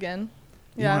Taylor Swift again.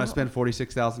 You want to spend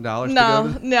 $46,000 No,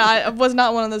 to go to? no, I was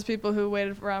not one of those people who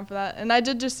waited around for that. And I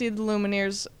did just see the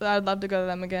Lumineers. I'd love to go to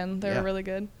them again. They were really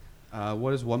good.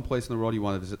 What is one place in the world you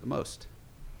want to visit the most?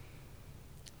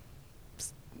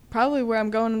 Probably where I'm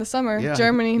going in the summer. Yeah,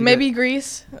 Germany, maybe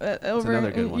Greece. Over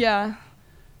another good one. Yeah.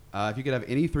 If you could have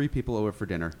any 3 people over for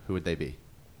dinner, who would they be?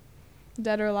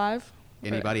 Dead or alive?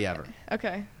 Anybody ever.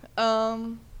 Okay.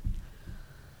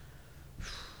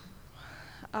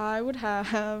 I would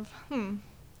have,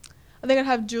 I think I'd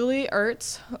have Julie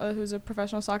Ertz, who's a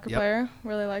professional soccer player.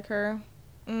 Really like her.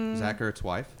 Zach Ertz's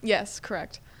wife? Yes,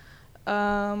 correct.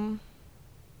 I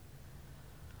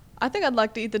think I'd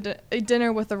like to eat eat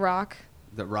dinner with The Rock.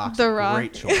 The Rock's The a Rock.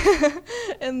 great choice.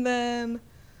 And then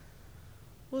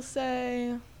we'll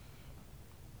say,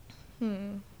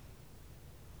 I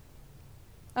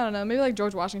don't know, maybe like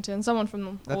George Washington, someone from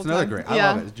the That's old another time. great. I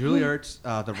love it. Julie Ertz,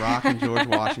 The Rock, and George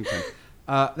Washington.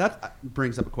 That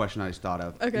brings up a question I just thought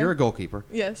of. Okay. You're a goalkeeper.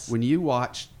 Yes. When you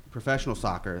watch professional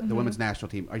soccer, the women's national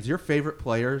team, is your favorite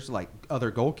players like other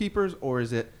goalkeepers, or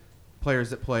is it players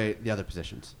that play the other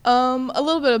positions? A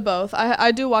little bit of both.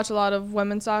 I do watch a lot of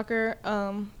women's soccer,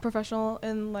 professional,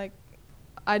 and like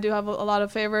I do have a lot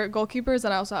of favorite goalkeepers,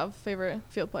 and I also have favorite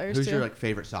field players Who's too. your like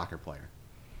favorite soccer player,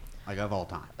 like of all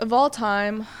time? Of all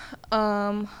time,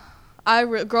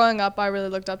 growing up, I really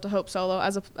looked up to Hope Solo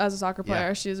as a soccer player.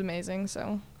 Yeah. She's amazing.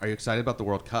 So Are you excited about the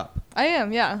World Cup? I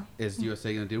am. Yeah. Is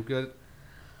USA going to do good?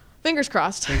 Fingers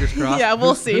crossed. Fingers crossed. Yeah,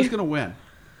 we'll see. Who's going to win?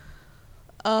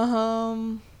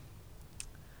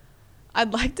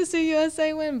 I'd like to see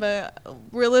USA win, but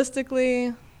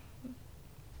realistically,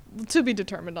 to be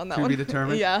determined on that one. To be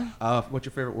determined. Yeah. What's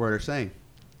your favorite word or saying?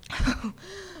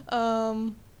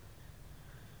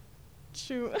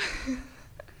 Shoot.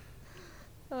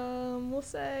 We'll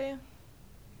say,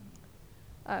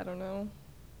 I don't know.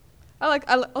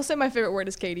 I'll say my favorite word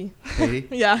is Katie. Katie?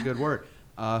 Yeah. Good word.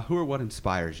 Who or what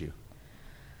inspires you?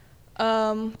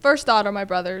 First thought are my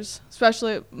brothers,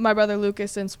 especially my brother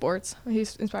Lucas in sports. He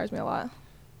inspires me a lot.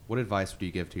 What advice would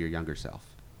you give to your younger self?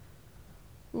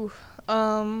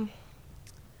 Don't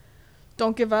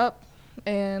give up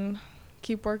and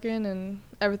keep working, and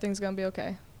everything's gonna be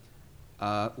okay.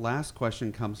 Last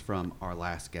question comes from our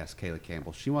last guest, Kayla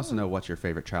Campbell. She wants to know what's your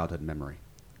favorite childhood memory.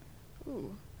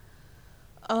 Ooh.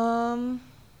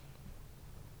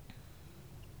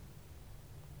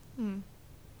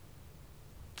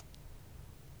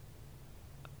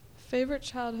 Favorite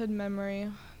childhood memory.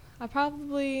 I've got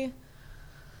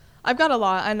a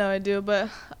lot. I know I do, but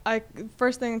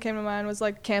first thing that came to mind was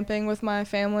like camping with my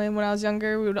family when I was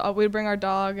younger. We'd bring our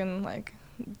dog and like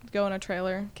go in a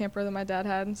trailer camper that my dad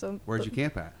had. And so Where'd you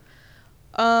camp at?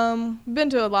 Been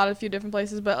to a few different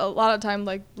places, but a lot of time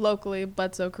like locally,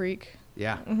 Bledsoe Creek.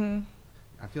 Yeah. Mhm.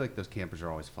 I feel like those campers are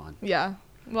always fun. Yeah.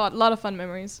 A lot of fun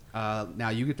memories. Now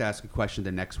you get to ask a question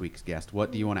to next week's guest.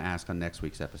 What do you want to ask on next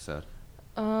week's episode?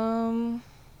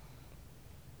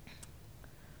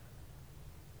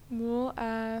 We'll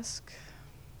ask.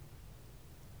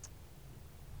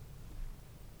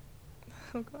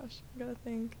 Oh gosh, I gotta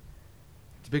think.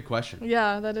 It's a big question.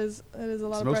 Yeah, that is a lot It's of the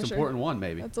pressure. most important one,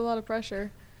 maybe. That's a lot of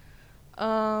pressure. Do you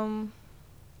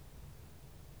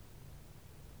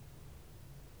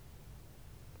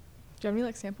have any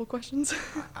like sample questions?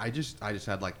 I just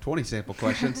had like 20 sample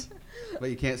questions, but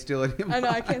you can't steal any of I know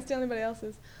I mine. can't steal anybody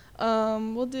else's.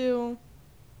 We'll do.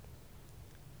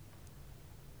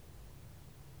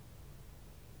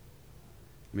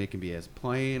 I mean, it can be as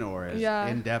plain or as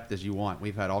in depth as you want.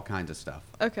 We've had all kinds of stuff.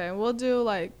 Okay, we'll do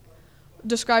like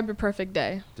describe your perfect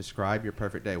day. Describe your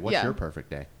perfect day. What's your perfect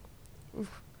day?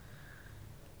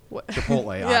 What?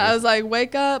 Chipotle. Yeah, I obviously. was like,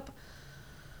 wake up.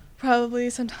 Probably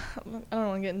sometime. I don't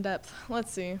want to get in depth.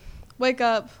 Let's see. Wake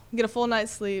up, get a full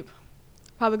night's sleep.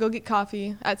 Probably go get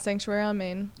coffee at Sanctuary on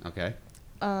Main. Okay.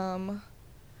 Hang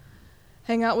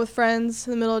out with friends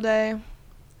in the middle of the day.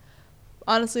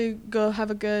 Honestly, go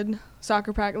have a good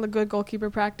soccer practice, a good goalkeeper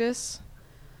practice.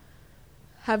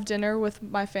 Have dinner with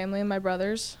my family and my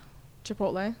brothers.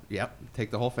 Chipotle. Yep. Take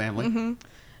the whole family. Mm-hmm.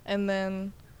 And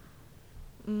then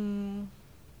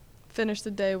finish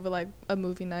the day with like a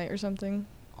movie night or something.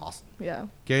 Awesome. Yeah.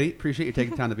 Katie, appreciate you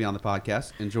taking time to be on the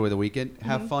podcast. Enjoy the weekend.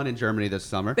 Have fun in Germany this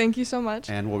summer. Thank you so much.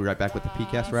 And we'll be right back with the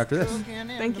PeayCast right after this.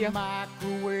 Thank you.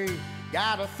 Microwave.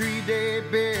 Got a 3-day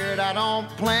beard I don't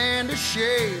plan to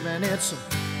shave, and it's a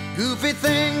goofy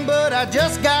thing, but I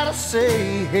just gotta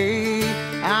say, hey,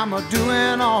 I'm a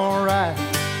doing all right.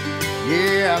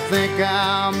 Yeah, I think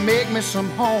I'll make me some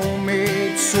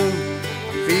homemade soup.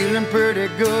 I'm feeling pretty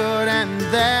good, and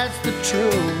that's the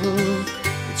truth.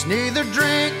 It's It's neither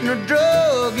drink nor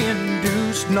drug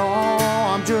induced. No,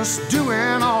 I'm just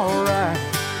doing alright.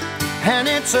 And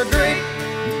it's a great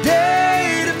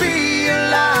day to be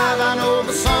alive. I know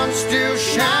the sun's still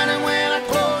shining when I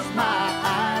close my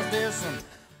eyes. There's some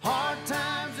hard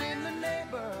times in the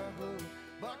neighborhood,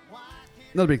 but why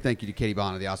can't... Another big thank you to Katie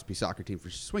Bond of the Ossipee soccer team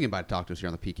for swinging by to talk to us here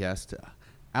on the PeayCast.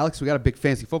 Alex, we got a big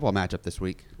fantasy football matchup this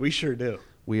week. We sure do.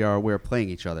 We're playing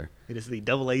each other. It is the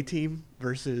AA team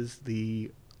versus the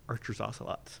Archers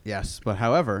Ocelots. Yes, but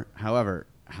however,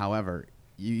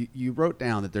 you wrote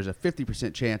down that there's a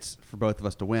 50% chance for both of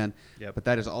us to win. Yep. But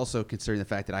that is also considering the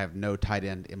fact that I have no tight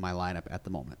end in my lineup at the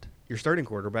moment. Your starting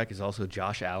quarterback is also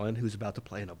Josh Allen, who's about to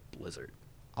play in a blizzard.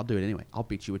 I'll do it anyway. I'll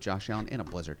beat you with Josh Allen in a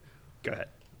blizzard. Go ahead.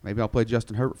 Maybe I'll play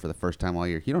Justin Herbert for the first time all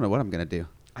year. You don't know what I'm going to do.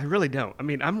 I really don't. I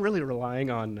mean, I'm really relying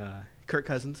on Kirk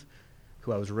Cousins,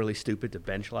 who I was really stupid to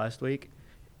bench last week,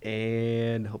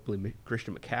 and hopefully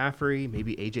Christian McCaffrey,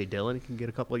 maybe A.J. Dillon can get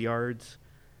a couple of yards.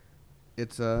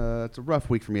 It's a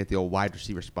rough week for me at the old wide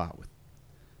receiver spot with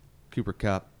Cooper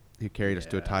Kupp, who carried us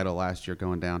to a title last year,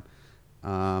 going down.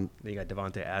 Then you got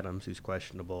Devontae Adams, who's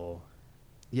questionable.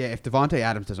 Yeah, if Devontae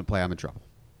Adams doesn't play, I'm in trouble.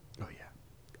 Oh, yeah.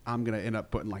 I'm going to end up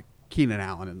putting, like, Keenan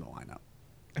Allen in the lineup.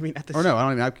 I mean, at the Or no, I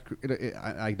don't even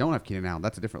have. I don't have Keenan Allen.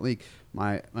 That's a different league.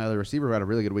 My other receiver who had a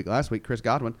really good week last week, Chris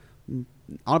Godwin, on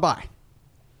a bye.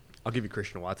 I'll give you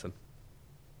Christian Watson.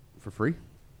 For free?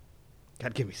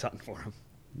 God, give me something for him.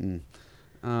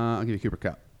 I'll give you Cooper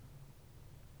Kupp.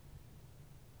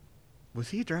 Was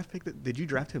he a draft pick? Did you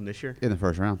draft him this year? In the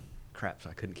first round. Crap, so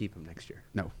I couldn't keep him next year.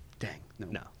 No. Dang.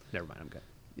 No. Never mind. I'm good.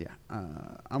 Yeah.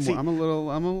 I'll say I'm a little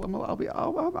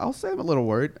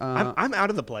worried. I'm out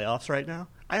of the playoffs right now.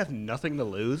 I have nothing to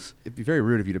lose. It'd be very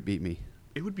rude of you to beat me.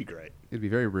 It would be great. It'd be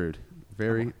very rude.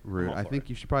 Very rude. I think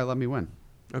you should probably let me win.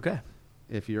 Okay.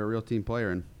 If you're a real team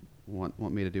player and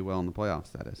want me to do well in the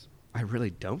playoffs, that is. I really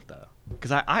don't, though.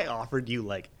 Because I offered you,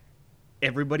 like,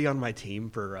 everybody on my team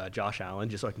for Josh Allen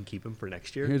just so I can keep him for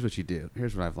next year. Here's what you do.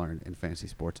 Here's what I've learned in fantasy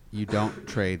sports. You don't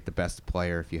trade the best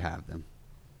player if you have them.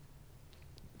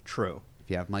 True. If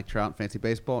you have Mike Trout in fantasy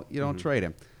baseball, you don't trade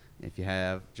him. If you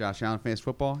have Josh Allen in fantasy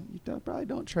football, you probably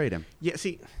don't trade him. Yeah,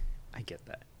 see, I get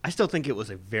that. I still think it was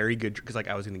a very good, because like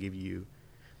I was going to give you,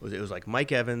 it was like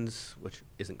Mike Evans, which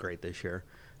isn't great this year,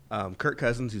 Kirk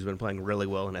Cousins, who's been playing really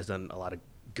well and has done a lot of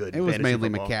good. It was mainly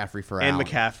football. McCaffrey for and Allen.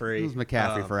 McCaffrey. It was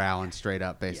McCaffrey for Allen, straight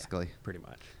up, basically. Yeah, pretty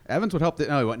much. Evans would help.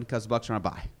 No, he wouldn't because the Bucks are on a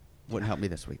bye. Wouldn't help me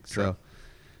this week. True. So,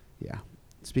 yeah.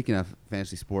 Speaking of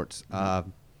fantasy sports,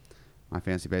 my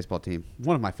fantasy baseball team,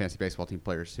 one of my fantasy baseball team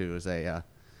players who is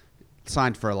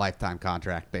signed for a lifetime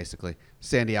contract, basically.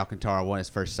 Sandy Alcantara won his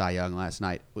first Cy Young last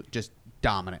night. Just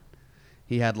dominant.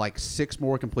 He had like 6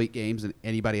 more complete games than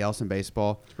anybody else in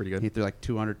baseball. That's pretty good. He threw like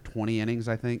 220 innings,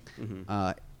 I think.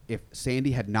 If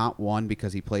Sandy had not won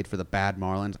because he played for the bad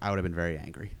Marlins, I would have been very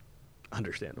angry.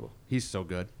 Understandable. He's so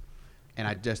good. And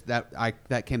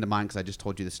that came to mind because I just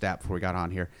told you the stat before we got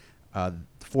on here.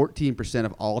 14%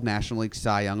 of all National League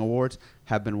Cy Young awards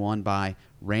have been won by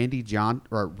Randy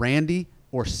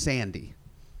or Sandy.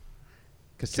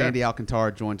 Because Sandy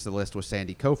Alcantara joins the list with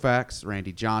Sandy Koufax,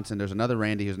 Randy Johnson. There's another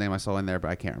Randy whose name I saw in there, but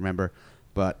I can't remember.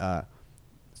 But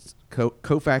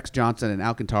Koufax, Johnson, and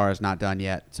Alcantara is not done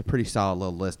yet. It's a pretty solid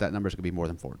little list. That number's going to be more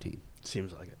than 14.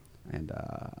 Seems like it. And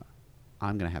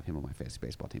I'm going to have him on my fantasy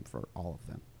baseball team for all of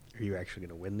them. Are you actually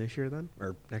going to win this year then?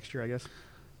 Or next year, I guess?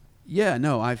 Yeah,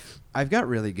 no, I've got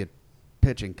really good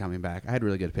pitching coming back. I had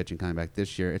really good pitching coming back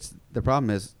this year. The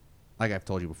problem is, like I've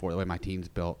told you before, the way my team's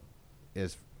built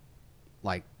is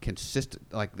like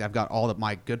consistent. Like I've got all of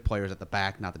my good players at the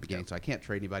back, not the beginning, so I can't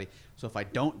trade anybody. So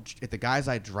if the guys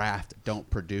I draft don't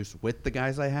produce with the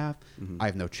guys I have, I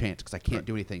have no chance because I can't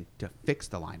do anything to fix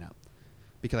the lineup.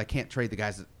 Because I can't trade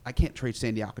I can't trade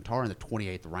Sandy Alcantara in the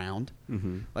 28th round.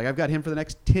 Like I've got him for the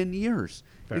next 10 years.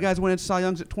 Fair. The guy's winning Cy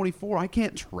Youngs at 24. I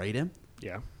can't trade him.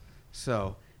 Yeah.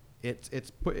 So it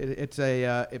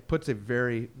puts a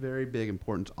very, very big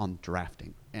importance on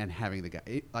drafting and having the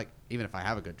guy. Like even if I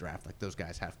have a good draft, like those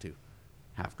guys have to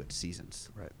have good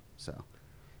seasons. Right. So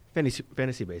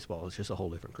Fantasy baseball is just a whole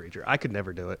different creature. I could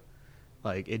never do it.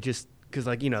 Like it just because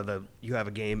like you have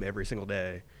a game every single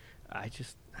day. I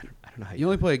don't know how you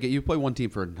only play one team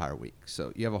for an entire week,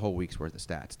 so you have a whole week's worth of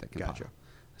stats that can Gotcha. pop.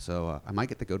 So I might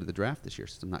get to go to the draft this year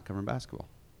since I'm not covering basketball.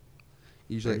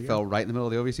 Usually it fell right in the middle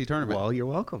of the OVC tournament. Well, you're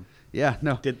welcome. Yeah,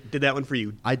 no. Did that one for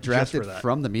you. I drafted just for that.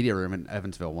 from the media room in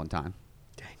Evansville one time.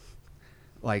 Dang.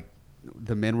 Like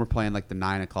the men were playing like the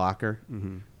 9 o'clocker.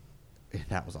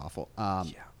 That was awful. Yeah.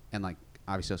 And like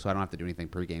obviously, so I don't have to do anything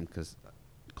pregame because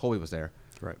Colby was there.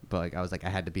 Right. But like I was like I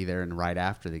had to be there and right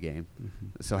after the game,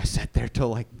 so I sat there till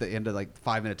like the end of like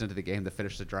 5 minutes into the game to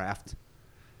finish the draft,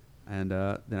 and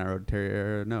then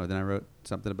I wrote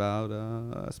something about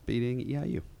us beating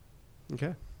EIU.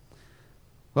 Okay.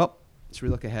 Well, should we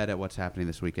look ahead at what's happening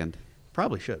this weekend?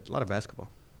 Probably should. A lot of basketball.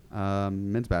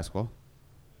 Men's basketball.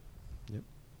 Yep.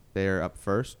 They're up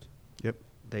first. Yep.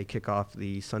 They kick off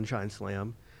the Sunshine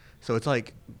Slam. So it's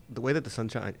like the way that the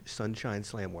Sunshine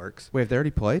Slam works. Wait, have they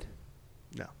already played?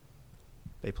 No.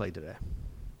 They played today.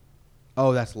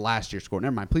 Oh, that's last year's score.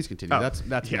 Never mind. Please continue. Oh,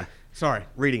 That's yeah. me. Sorry.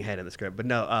 Reading ahead in the script. But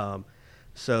no,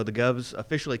 so the Govs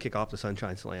officially kick off the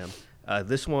Sunshine Slam.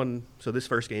 This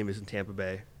first game is in Tampa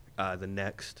Bay. The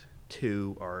next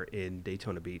two are in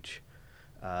Daytona Beach.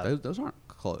 Those aren't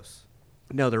close.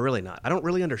 No, they're really not. I don't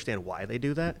really understand why they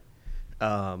do that.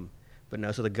 But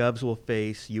no, so the Govs will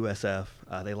face USF.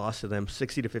 They lost to them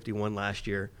 60-51 last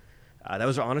year. That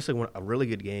was honestly a really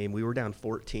good game. We were down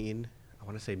 14, I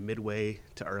want to say midway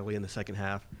to early in the second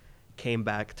half. Came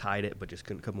back, tied it, but just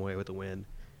couldn't come away with a win.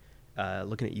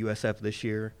 Looking at USF this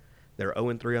year, they're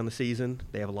 0-3 on the season.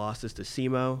 They have losses to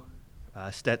SEMO,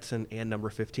 Stetson, and number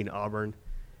 15 Auburn.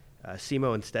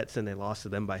 SEMO and Stetson, they lost to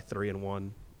them by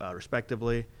 3-1,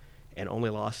 respectively, and only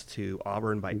lost to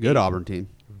Auburn by 8. Good Auburn team.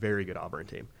 Very good Auburn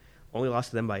team. Only lost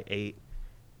to them by 8.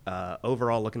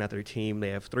 Overall, looking at their team, they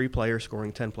have 3 players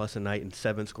scoring 10-plus a night and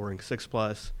 7 scoring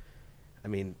 6-plus. I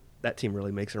mean, that team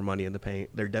really makes their money in the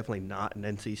paint. They're definitely not an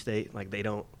NC State. Like, they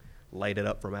don't light it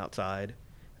up from outside.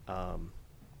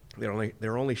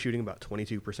 They're only shooting about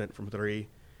 22% from 3,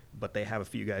 but they have a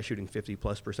few guys shooting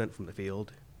 50+% from the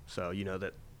field. So you know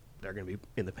that they're going to be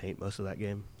in the paint most of that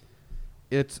game.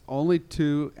 It's only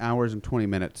 2 hours and 20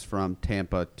 minutes from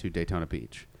Tampa to Daytona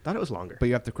Beach. Thought it was longer. But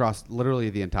you have to cross literally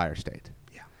the entire state.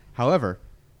 Yeah. However,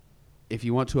 if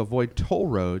you want to avoid toll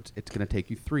roads, it's going to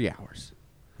take you 3 hours.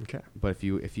 Okay. But if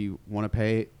you want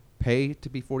to pay to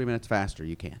be 40 minutes faster,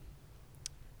 you can.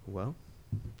 Well,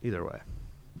 either way.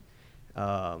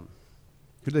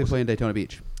 Who do they play in Daytona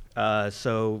Beach?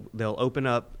 So they'll open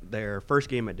up their first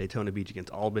game at Daytona Beach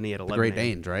against Albany at 11 The Great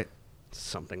a.m. Danes, right?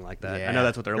 Something like that. Yeah, I know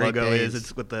that's what their Great logo Danes. is.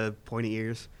 It's with the pointy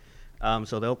ears.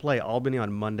 So they'll play Albany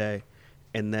on Monday,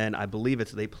 and then I believe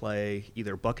they play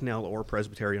either Bucknell or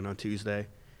Presbyterian on Tuesday.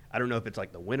 I don't know if it's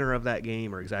like the winner of that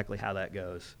game or exactly how that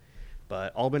goes.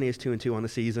 But Albany is 2-2 on the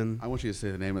season. I want you to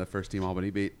say the name of the first team Albany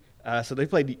beat. So they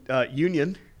played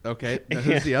Union. Okay. Now,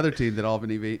 who's the other team that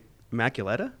Albany beat?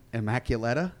 Immaculata?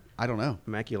 I don't know.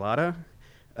 Immaculata?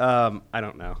 I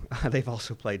don't know. They've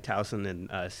also played Towson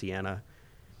and Siena.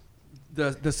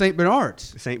 The St.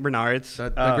 Bernards. St. Bernards.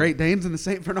 The Great Danes and the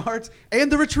St. Bernards. And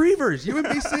the Retrievers,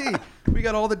 UMBC. We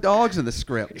got all the dogs in the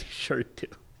script. Sure do.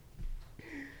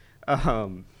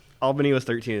 Albany was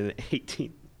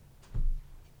 13-18.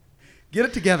 Get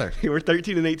it together. They were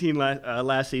 13-18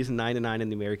 last season, 9-9 in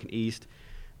the American East.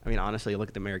 I mean, honestly, look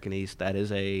at the American East. That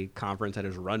is a conference that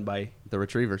is run by The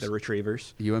Retrievers. the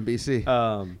Retrievers.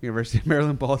 UMBC. University of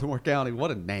Maryland, Baltimore County. What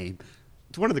a name.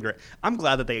 It's one of the great. I'm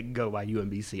glad that they go by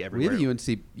UMBC everywhere. We have a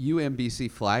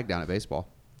UMBC flag down at baseball.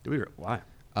 Do we? Why?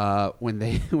 When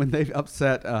they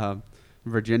upset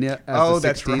Virginia. As Oh, the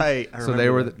that's 16th. right. I So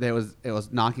remember it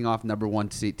was knocking off number 1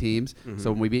 seed teams.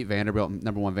 So when we beat Vanderbilt,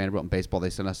 number 1 Vanderbilt in baseball,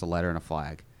 they sent us a letter and a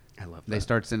flag. I love that. They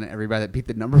start sending everybody that beat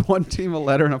the number 1 team a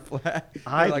letter and a flag.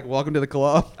 They're like, welcome to the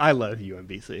club. I love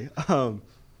UMBC.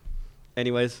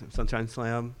 Anyways, Sunshine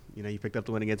Slam. You know, you picked up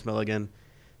the win against Milligan.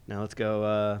 Now let's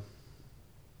go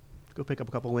pick up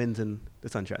a couple wins in the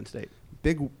Sunshine State.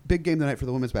 Big game tonight for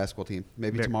the women's basketball team.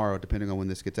 Maybe Very. tomorrow, depending on when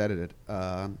this gets edited.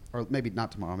 Or maybe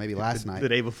not tomorrow. Maybe last night. The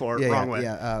day before. Yeah, wrong yeah, way.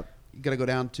 Yeah. You got to go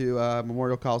down to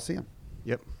Memorial Coliseum.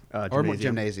 Yep. Or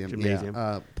Gymnasium. Gymnasium.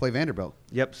 Yeah. Play Vanderbilt.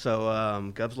 Yep.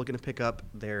 So Gov's looking to pick up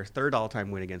their 3rd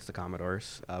all-time win against the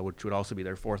Commodores, which would also be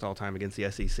their 4th all-time against the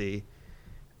SEC.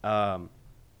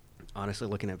 Honestly,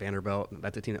 looking at Vanderbilt,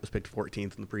 that's a team that was picked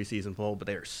 14th in the preseason poll, but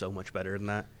they are so much better than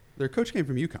that. Their coach came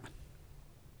from UConn.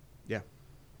 Yeah.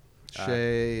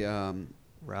 Shay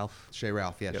Ralph.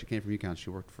 Ralph. Yeah, Yep. she came from UConn. She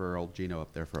worked for old Gino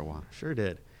up there for a while. Sure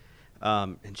did.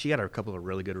 And she got a couple of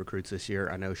really good recruits this year.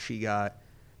 I know she got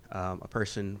a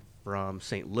person from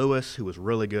St. Louis who was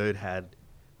really good, had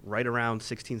right around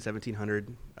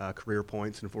 1,700 career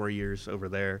points in 4 years over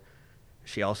there.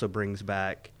 She also brings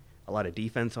back a lot of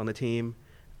defense on the team.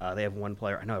 They have one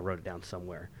player. I know I wrote it down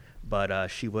somewhere. But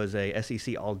she was a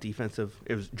SEC all-defensive.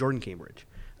 It was Jordan Cambridge.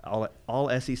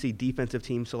 All SEC defensive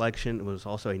team selection. It was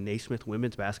also a Naismith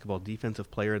Women's Basketball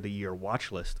Defensive Player of the Year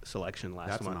watch list selection last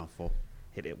That's month. a mouthful.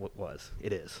 It was.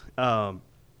 It is.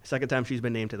 Second time she's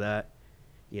been named to that.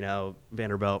 You know,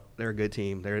 Vanderbilt, they're a good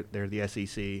team. They're the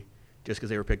SEC. Just because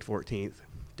they were picked 14th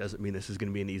doesn't mean this is going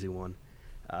to be an easy one.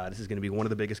 This is going to be one of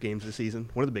the biggest games of the season,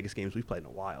 one of the biggest games we've played in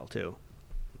a while, too.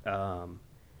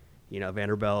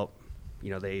 Vanderbilt,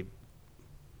 they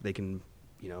can,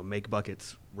 make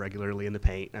buckets regularly in the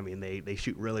paint. I mean, they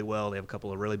shoot really well. They have a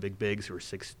couple of really big bigs who are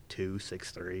 6'2",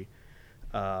 6'3".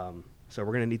 So we're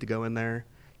going to need to go in there,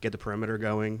 get the perimeter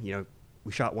going.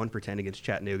 We shot 1 for 10 against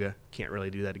Chattanooga. Can't really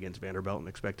do that against Vanderbilt and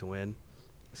expect to win.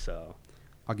 So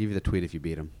I'll give you the tweet if you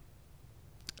beat them.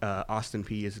 Austin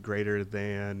P is greater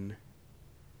than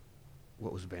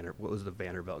what was the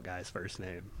Vanderbilt guy's first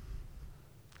name?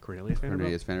 Cornelius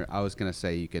Vanderbilt. I was gonna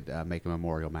say you could make a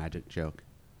Memorial Magic joke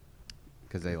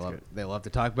because they love to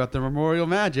talk about the Memorial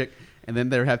Magic, and then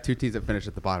they have 2 teams that finish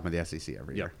at the bottom of the SEC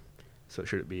every year. So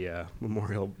should it be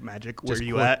Memorial Magic? Where Just are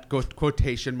you at?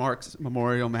 Quotation marks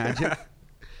Memorial Magic.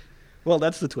 Well,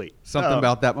 that's the tweet. Something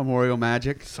about that Memorial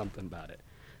Magic. Something about it.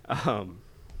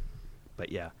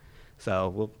 But yeah,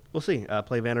 so we'll see.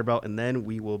 Play Vanderbilt, and then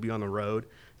we will be on the road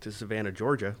to Savannah,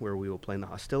 Georgia, where we will play in the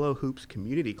Hostillo Hoops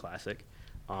Community Classic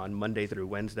on Monday through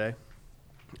Wednesday.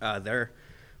 There,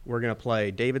 we're going to play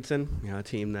Davidson, a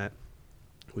team that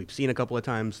we've seen a couple of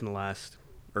times last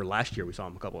year. We saw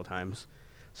them a couple of times.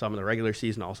 Saw them in the regular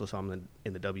season. Also saw them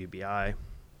in the WBI.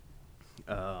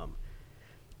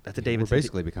 That's a Davidson. We're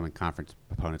basically becoming conference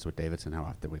opponents with Davidson. How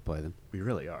often we play them? We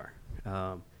really are.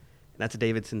 That's a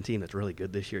Davidson team that's really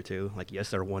good this year too.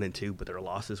 Yes, they're 1-2, but their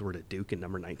losses were to Duke and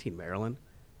number 19 Maryland.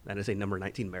 That is a number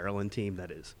 19 Maryland team that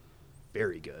is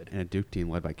very good. And a Duke team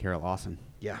led by Kara Lawson.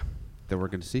 Yeah. That we're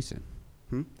going to see soon.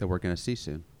 That we're going to see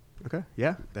soon. Okay.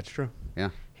 Yeah, that's true. Yeah.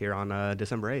 Here on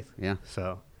December 8th. Yeah.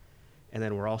 So, and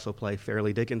then we'll also play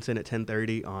Fairleigh Dickinson at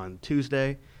 10:30 on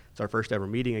Tuesday. It's our first ever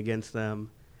meeting against them.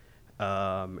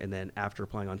 And then after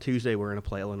playing on Tuesday, we're going to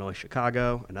play Illinois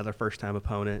Chicago, another first-time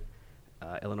opponent.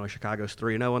 Illinois Chicago's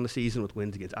 3-0 on the season with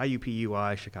wins against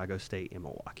IUPUI, Chicago State, and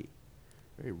Milwaukee.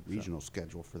 Very regional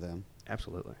schedule for them.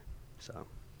 Absolutely. So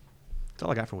that's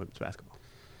all I got from women's basketball.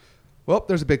 Well,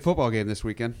 there's a big football game this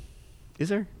weekend. Is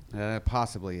there?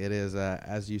 Possibly. It is,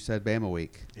 as you said, Bama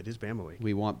week. It is Bama week.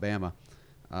 We want Bama.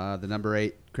 The number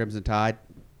 8 Crimson Tide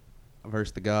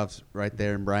versus the Govs right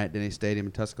there in Bryant-Denny Stadium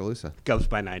in Tuscaloosa. Govs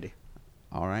by 90.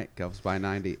 All right, Govs by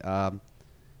 90. I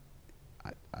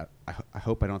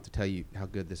hope I don't have to tell you how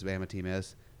good this Bama team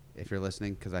is if you're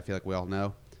listening, because I feel like we all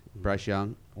know. Bryce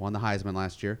Young won the Heisman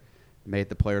last year, made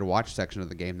the player to watch section of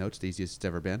the game. No, it's the easiest it's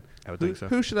ever been. I would think so.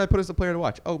 Who should I put as the player to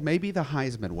watch? Oh, maybe the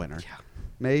Heisman winner. Yeah.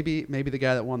 Maybe the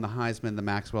guy that won the Heisman, the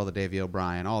Maxwell, the Davey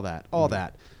O'Brien, all that.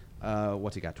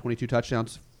 What's he got? 22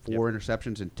 touchdowns, 4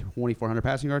 interceptions, and 2,400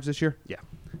 passing yards this year? Yeah.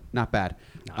 Not bad.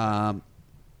 And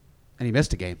he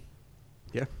missed a game.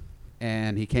 Yeah.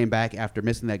 And he came back after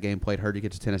missing that game, played hurt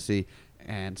against Tennessee,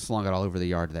 and slung it all over the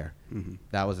yard there. Mm-hmm.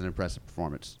 That was an impressive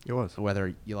performance. It was.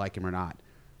 Whether you like him or not.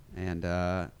 And,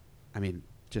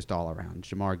 just all around.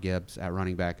 Jamar Gibbs at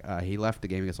running back. He left the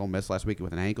game against Ole Miss last week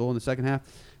with an ankle in the second half,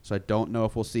 so I don't know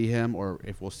if we'll see him or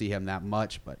if we'll see him that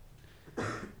much, but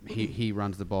he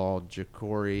runs the ball.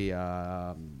 Ja'Cory,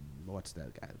 what's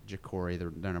that guy? Ja'Cory,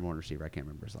 their number 1 receiver. I can't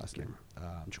remember his last name.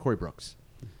 Ja'Cory Brooks.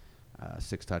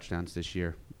 6 touchdowns this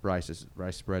year. Bryce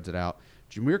spreads it out.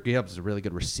 Jameer Gibbs is a really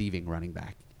good receiving running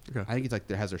back. Okay. I think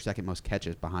has their second most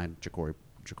catches behind Ja'Cory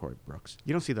Brooks.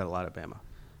 You don't see that a lot at Bama.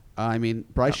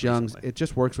 Bryce Young's. It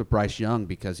just works with Bryce Young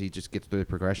because he just gets through the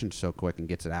progression so quick and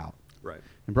gets it out. Right.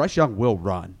 And Bryce Young will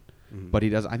run, Mm-hmm. but he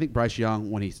does. I think Bryce Young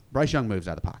moves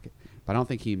out of the pocket, but I don't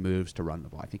think he moves to run the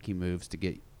ball. I think he moves to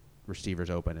get receivers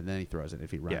open and then he throws it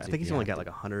if he runs. Yeah, I think he's only got like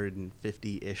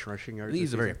 150-ish rushing yards. I think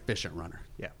he's a very efficient runner.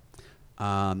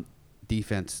 Yeah.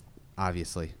 Defense,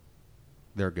 obviously,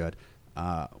 they're good.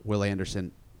 Will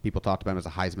Anderson, people talked about him as a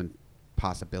Heisman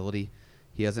possibility.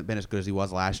 He hasn't been as good as he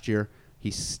was last year. He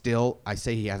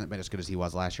hasn't been as good as he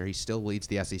was last year. He still leads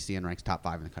the SEC and ranks top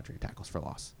 5 in the country in tackles for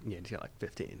loss. Yeah, he's got like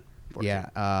 15. 14.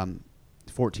 Yeah,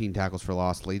 14 tackles for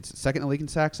loss. Leads second in the league in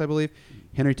sacks, I believe.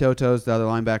 Henry Toto's the other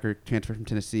linebacker, transferred from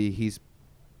Tennessee. He's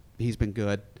been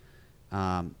good.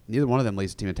 Neither one of them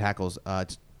leads the team in tackles.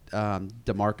 It's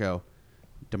DeMarco,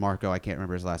 I can't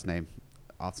remember his last name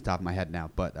off the top of my head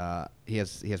now, but he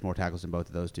has more tackles than both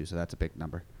of those two, so that's a big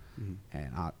number. Mm-hmm.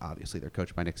 And obviously they're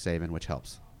coached by Nick Saban, which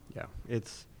helps. Yeah,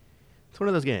 it's one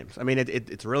of those games.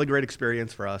 It's a really great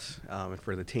experience for us and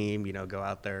for the team. Go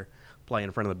out there, play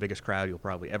in front of the biggest crowd you'll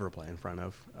probably ever play in front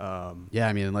of.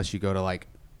 Unless you go to like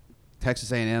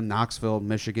Texas A&M, Knoxville,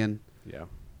 Michigan,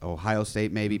 Ohio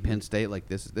State, maybe Penn State. Like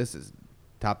this is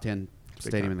top 10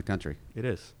 stadium in the country. It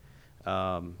is.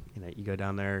 You go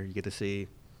down there, you get to see.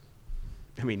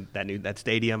 That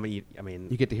stadium. You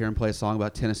get to hear him play a song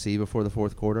about Tennessee before the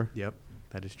fourth quarter. Yep,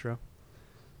 that is true.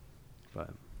 But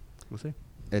we'll see.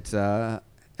 It's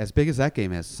as big as that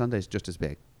game is. Sunday's just as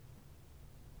big.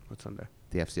 What Sunday?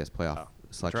 The FCS playoff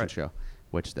selection right. show,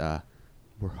 which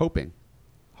we're hoping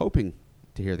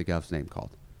to hear the Gov's name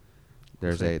called.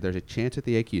 There's a chance at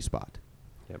the AQ spot.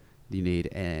 Yep. You need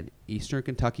an Eastern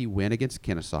Kentucky win against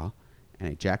Kennesaw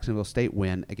and a Jacksonville State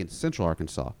win against Central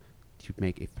Arkansas to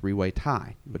make a three-way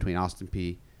tie between Austin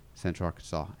Peay, Central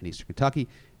Arkansas, and Eastern Kentucky,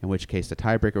 in which case the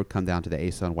tiebreaker would come down to the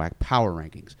ASUN WAC power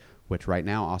rankings, which right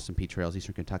now Austin Peay trails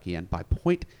Eastern Kentucky in by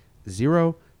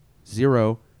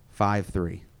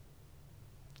 .0053.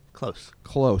 Close.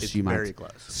 It's you might very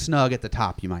close. Snug at the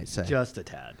top, you might say. Just a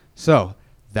tad. So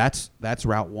that's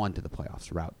Route 1 to the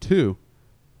playoffs. Route 2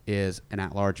 is an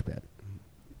at-large bid,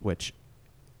 which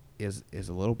is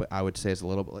a little bit, I would say, is a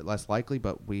little bit less likely,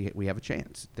 but we have a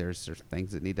chance. There's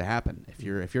things that need to happen.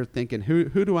 If you're thinking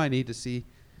who do I need to see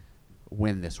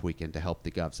win this weekend to help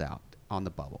the Govs out on the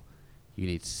bubble, you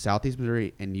need Southeast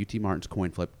Missouri and UT Martin's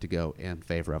coin flip to go in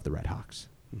favor of the Red Hawks,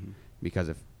 because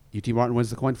if UT Martin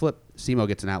wins the coin flip, SEMO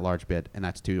gets an at-large bid, and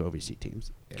that's 2 OVC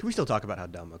teams. Can we still talk about how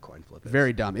dumb a coin flip is?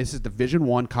 Very dumb. This is Division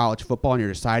I college football, and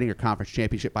you're deciding your conference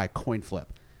championship by a coin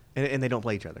flip. And they don't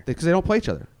play each other. Because they don't play each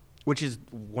other. Which is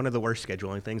one of the worst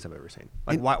scheduling things I've ever seen.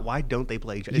 Like, why don't they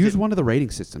play each other? Use one of the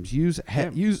rating systems. Use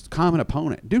common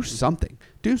opponent. Do something.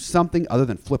 Do something other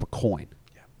than flip a coin.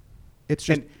 Yeah. It's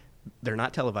just... And they're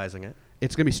not televising it.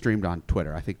 It's going to be streamed on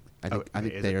Twitter. I think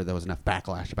Is there was enough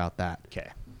backlash about that. Okay.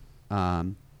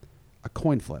 A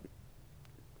coin flip.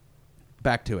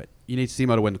 Back to it. You need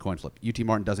SEMO to win the coin flip. UT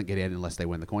Martin doesn't get in unless they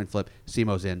win the coin flip.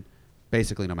 SEMO's in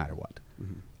basically no matter what.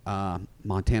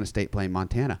 Montana State playing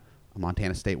Montana. A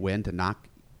Montana State win to knock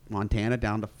Montana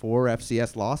down to 4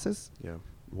 FCS losses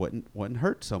wouldn't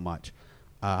hurt so much.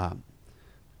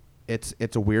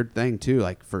 It's a weird thing too,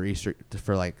 like for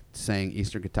saying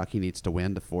Eastern Kentucky needs to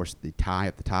win to force the tie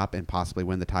at the top and possibly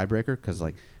win the tiebreaker, because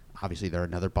like obviously they're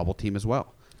another bubble team as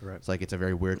well. Right. It's like it's a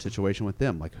very weird situation with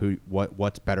them. Like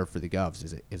what's better for the Govs?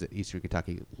 Is it Eastern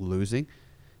Kentucky losing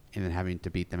and then having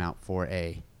to beat them out for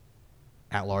a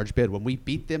at-large bid when we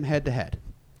beat them head to head?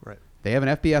 Right. They have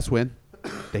an FBS win.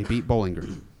 They beat Bowling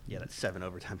Green. Yeah, that's 7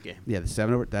 overtime game. Yeah, the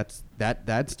 7 over. That's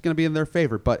going to be in their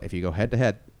favor. But if you go head to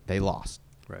head, they lost.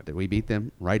 Right. That we beat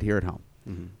them right here at home.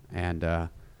 And like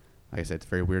I said, it's a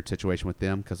very weird situation with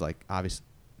them because like obviously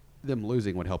them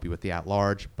losing would help you with the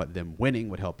at-large, but them winning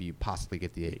would help you possibly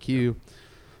get the AQ.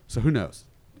 So who knows?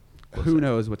 Who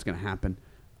knows what's going to happen?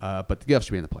 But the Govs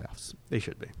should be in the playoffs. They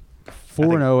should be.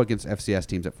 4-0 against FCS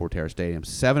teams at Fort Terra Stadium.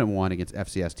 7-1 against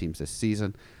FCS teams this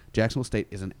season. Jacksonville State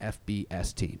is an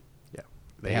FBS team. Yeah.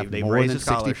 They have they've more raised than the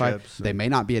 65. scholarships. They may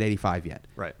not be at 85 yet.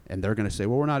 Right. And they're going to say,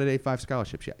 well, we're not at 85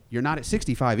 scholarships yet. You're not at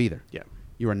 65 either. Yeah.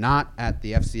 You are not at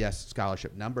the FCS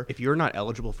scholarship number. If you're not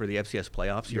eligible for the FCS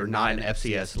playoffs, you're not an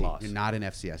FCS team. loss. You're not an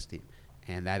FCS team.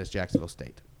 And that is Jacksonville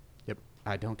State. Yep.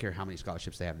 I don't care how many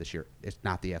scholarships they have this year. It's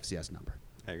not the FCS number.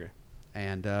 I agree.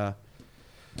 And I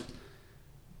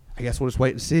guess we'll just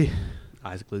wait and see.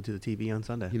 Eyes glued to the TV on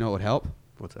Sunday. You know what would help?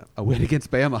 What's that? A win against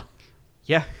Bama.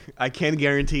 Yeah, I can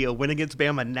guarantee a win against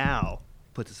Bama now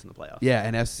puts us in the playoffs. Yeah,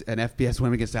 an FBS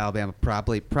win against Alabama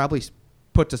probably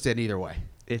puts us in either way.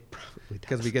 It probably does.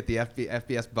 Because we get the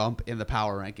FBS bump in the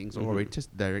power rankings, or we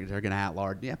just they're going to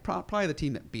at-large. Yeah, probably the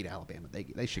team that beat Alabama.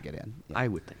 They should get in. Yeah. I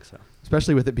would think so.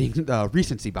 Especially with it being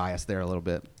recency bias there a little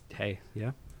bit. Hey,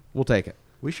 yeah. We'll take it.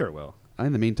 We sure will.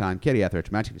 In the meantime, Katie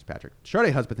Etheridge, Matthew Fitzpatrick,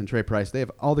 Sade Husband, and Trey Price, they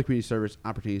have all the community service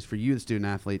opportunities for you, the student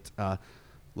athletes.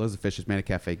 Loaves of Fishes, Mana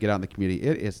Cafe, get out in the community.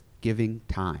 It is giving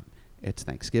time. It's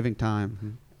Thanksgiving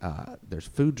time. There's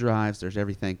food drives. There's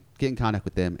everything. Get in contact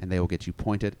with them, and they will get you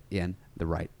pointed in the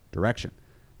right direction.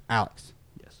 Alex.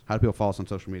 Yes. How do people follow us on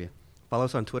social media? Follow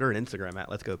us on Twitter and Instagram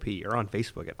at Let's Go P, or on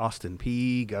Facebook at Austin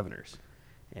P Governors.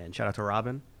 And shout out to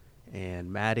Robin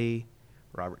and Maddie,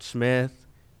 Robert Smith,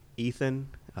 Ethan,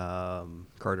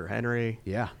 Carter Henry.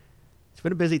 Yeah. It's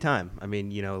been a busy time. I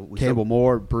mean, Campbell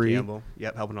Moore, Bree. Campbell.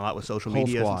 Yep, helping a lot with social Whole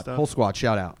media squad. and stuff. Whole squad.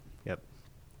 Shout out. Yep.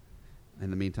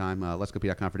 In the meantime, let's go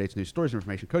P.com for dates, news, stories, and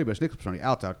information. Cody Bush, Nick Pistoni,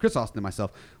 Alex Out, Chris Austin, and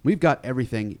myself. We've got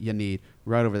everything you need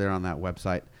right over there on that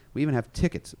website. We even have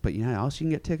tickets. But you know how else you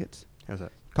can get tickets? How's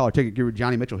that? Call our ticket guru,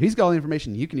 Johnny Mitchell. He's got all the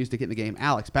information you can use to get in the game.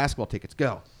 Alex, basketball tickets,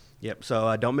 go. Yep.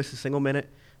 So don't miss a single minute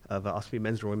of Austin P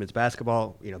men's or women's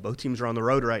basketball. Both teams are on the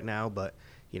road right now, but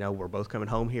we're both coming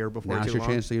home here before Now's too your long.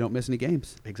 chance so you don't miss any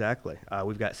games. Exactly.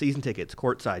 We've got season tickets,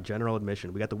 courtside, general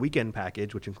admission. We got the weekend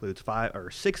package, which includes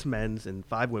 6 men's and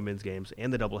 5 women's games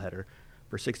and the doubleheader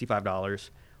for $65.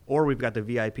 Or we've got the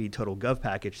VIP Total Gov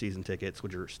package season tickets,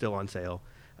 which are still on sale.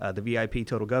 The VIP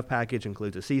Total Gov package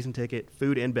includes a season ticket,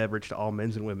 food and beverage to all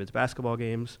men's and women's basketball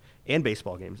games and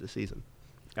baseball games this season.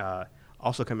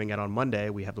 Also coming out on Monday,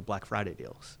 we have the Black Friday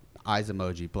deals. Eyes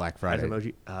emoji, Black Friday. Eyes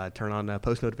emoji. Turn on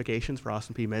post notifications for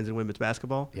Austin Peay men's and women's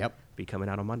basketball. Yep. Be coming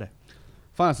out on Monday.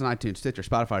 Find us on iTunes, Stitcher,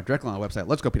 Spotify, directly on our website,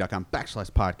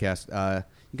 letsgopea.com/podcast.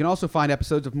 You can also find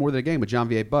episodes of More Than a Game with John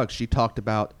V.A. Buggs. She talked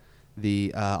about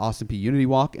the Austin Peay Unity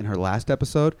Walk in her last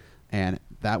episode, and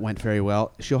that went very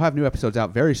well. She'll have new episodes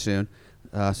out very soon,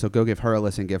 so go give her a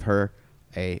listen. Give her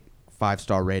a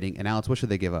 5-star rating. And Alex, what should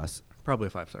they give us? Probably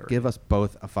a 5-star rating. Give us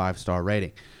both a 5-star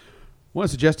rating. Want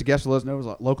to suggest a guest to let us know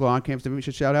what local on-campus event we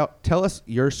should shout out? Tell us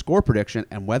your score prediction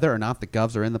and whether or not the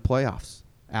Govs are in the playoffs.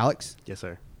 Alex? Yes,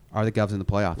 sir. Are the Govs in the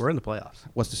playoffs? We're in the playoffs.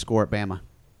 What's the score at Bama?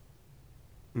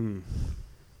 You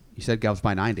said Govs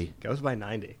by 90. Goes by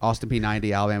 90. Austin Peay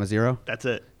 90, Alabama 0. That's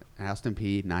it. Austin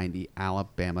Peay 90,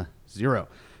 Alabama 0.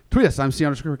 Tweet us. I'm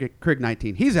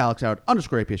C_Craig19. He's Alex Howard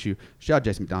 _APSU. Shout out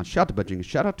Jason McDonald. Shout out to Bud Jenkins.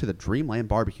 Shout out to the Dreamland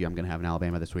Barbecue I'm going to have in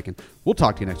Alabama this weekend. We'll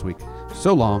talk to you next week.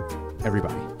 So long,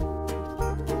 everybody.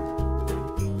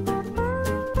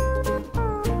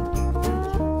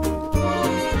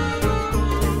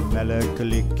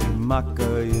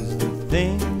 Melakalikimaka is the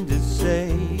thing to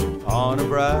say on a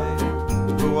bright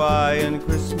Hawaiian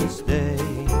Christmas day.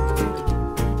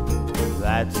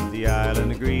 That's the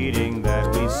island greeting that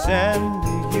we send to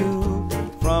you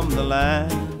from the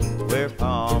land where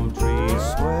palm trees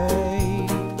sway.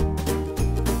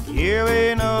 Here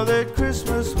we know that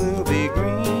Christmas will be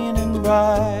green and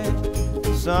bright.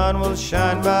 The sun will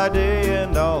shine by day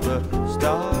and all the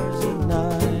stars at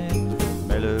night.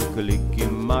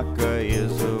 Melakalikimaka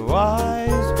is a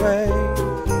wise way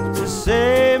to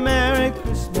say Merry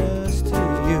Christmas to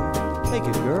you. Take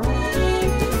it, girl.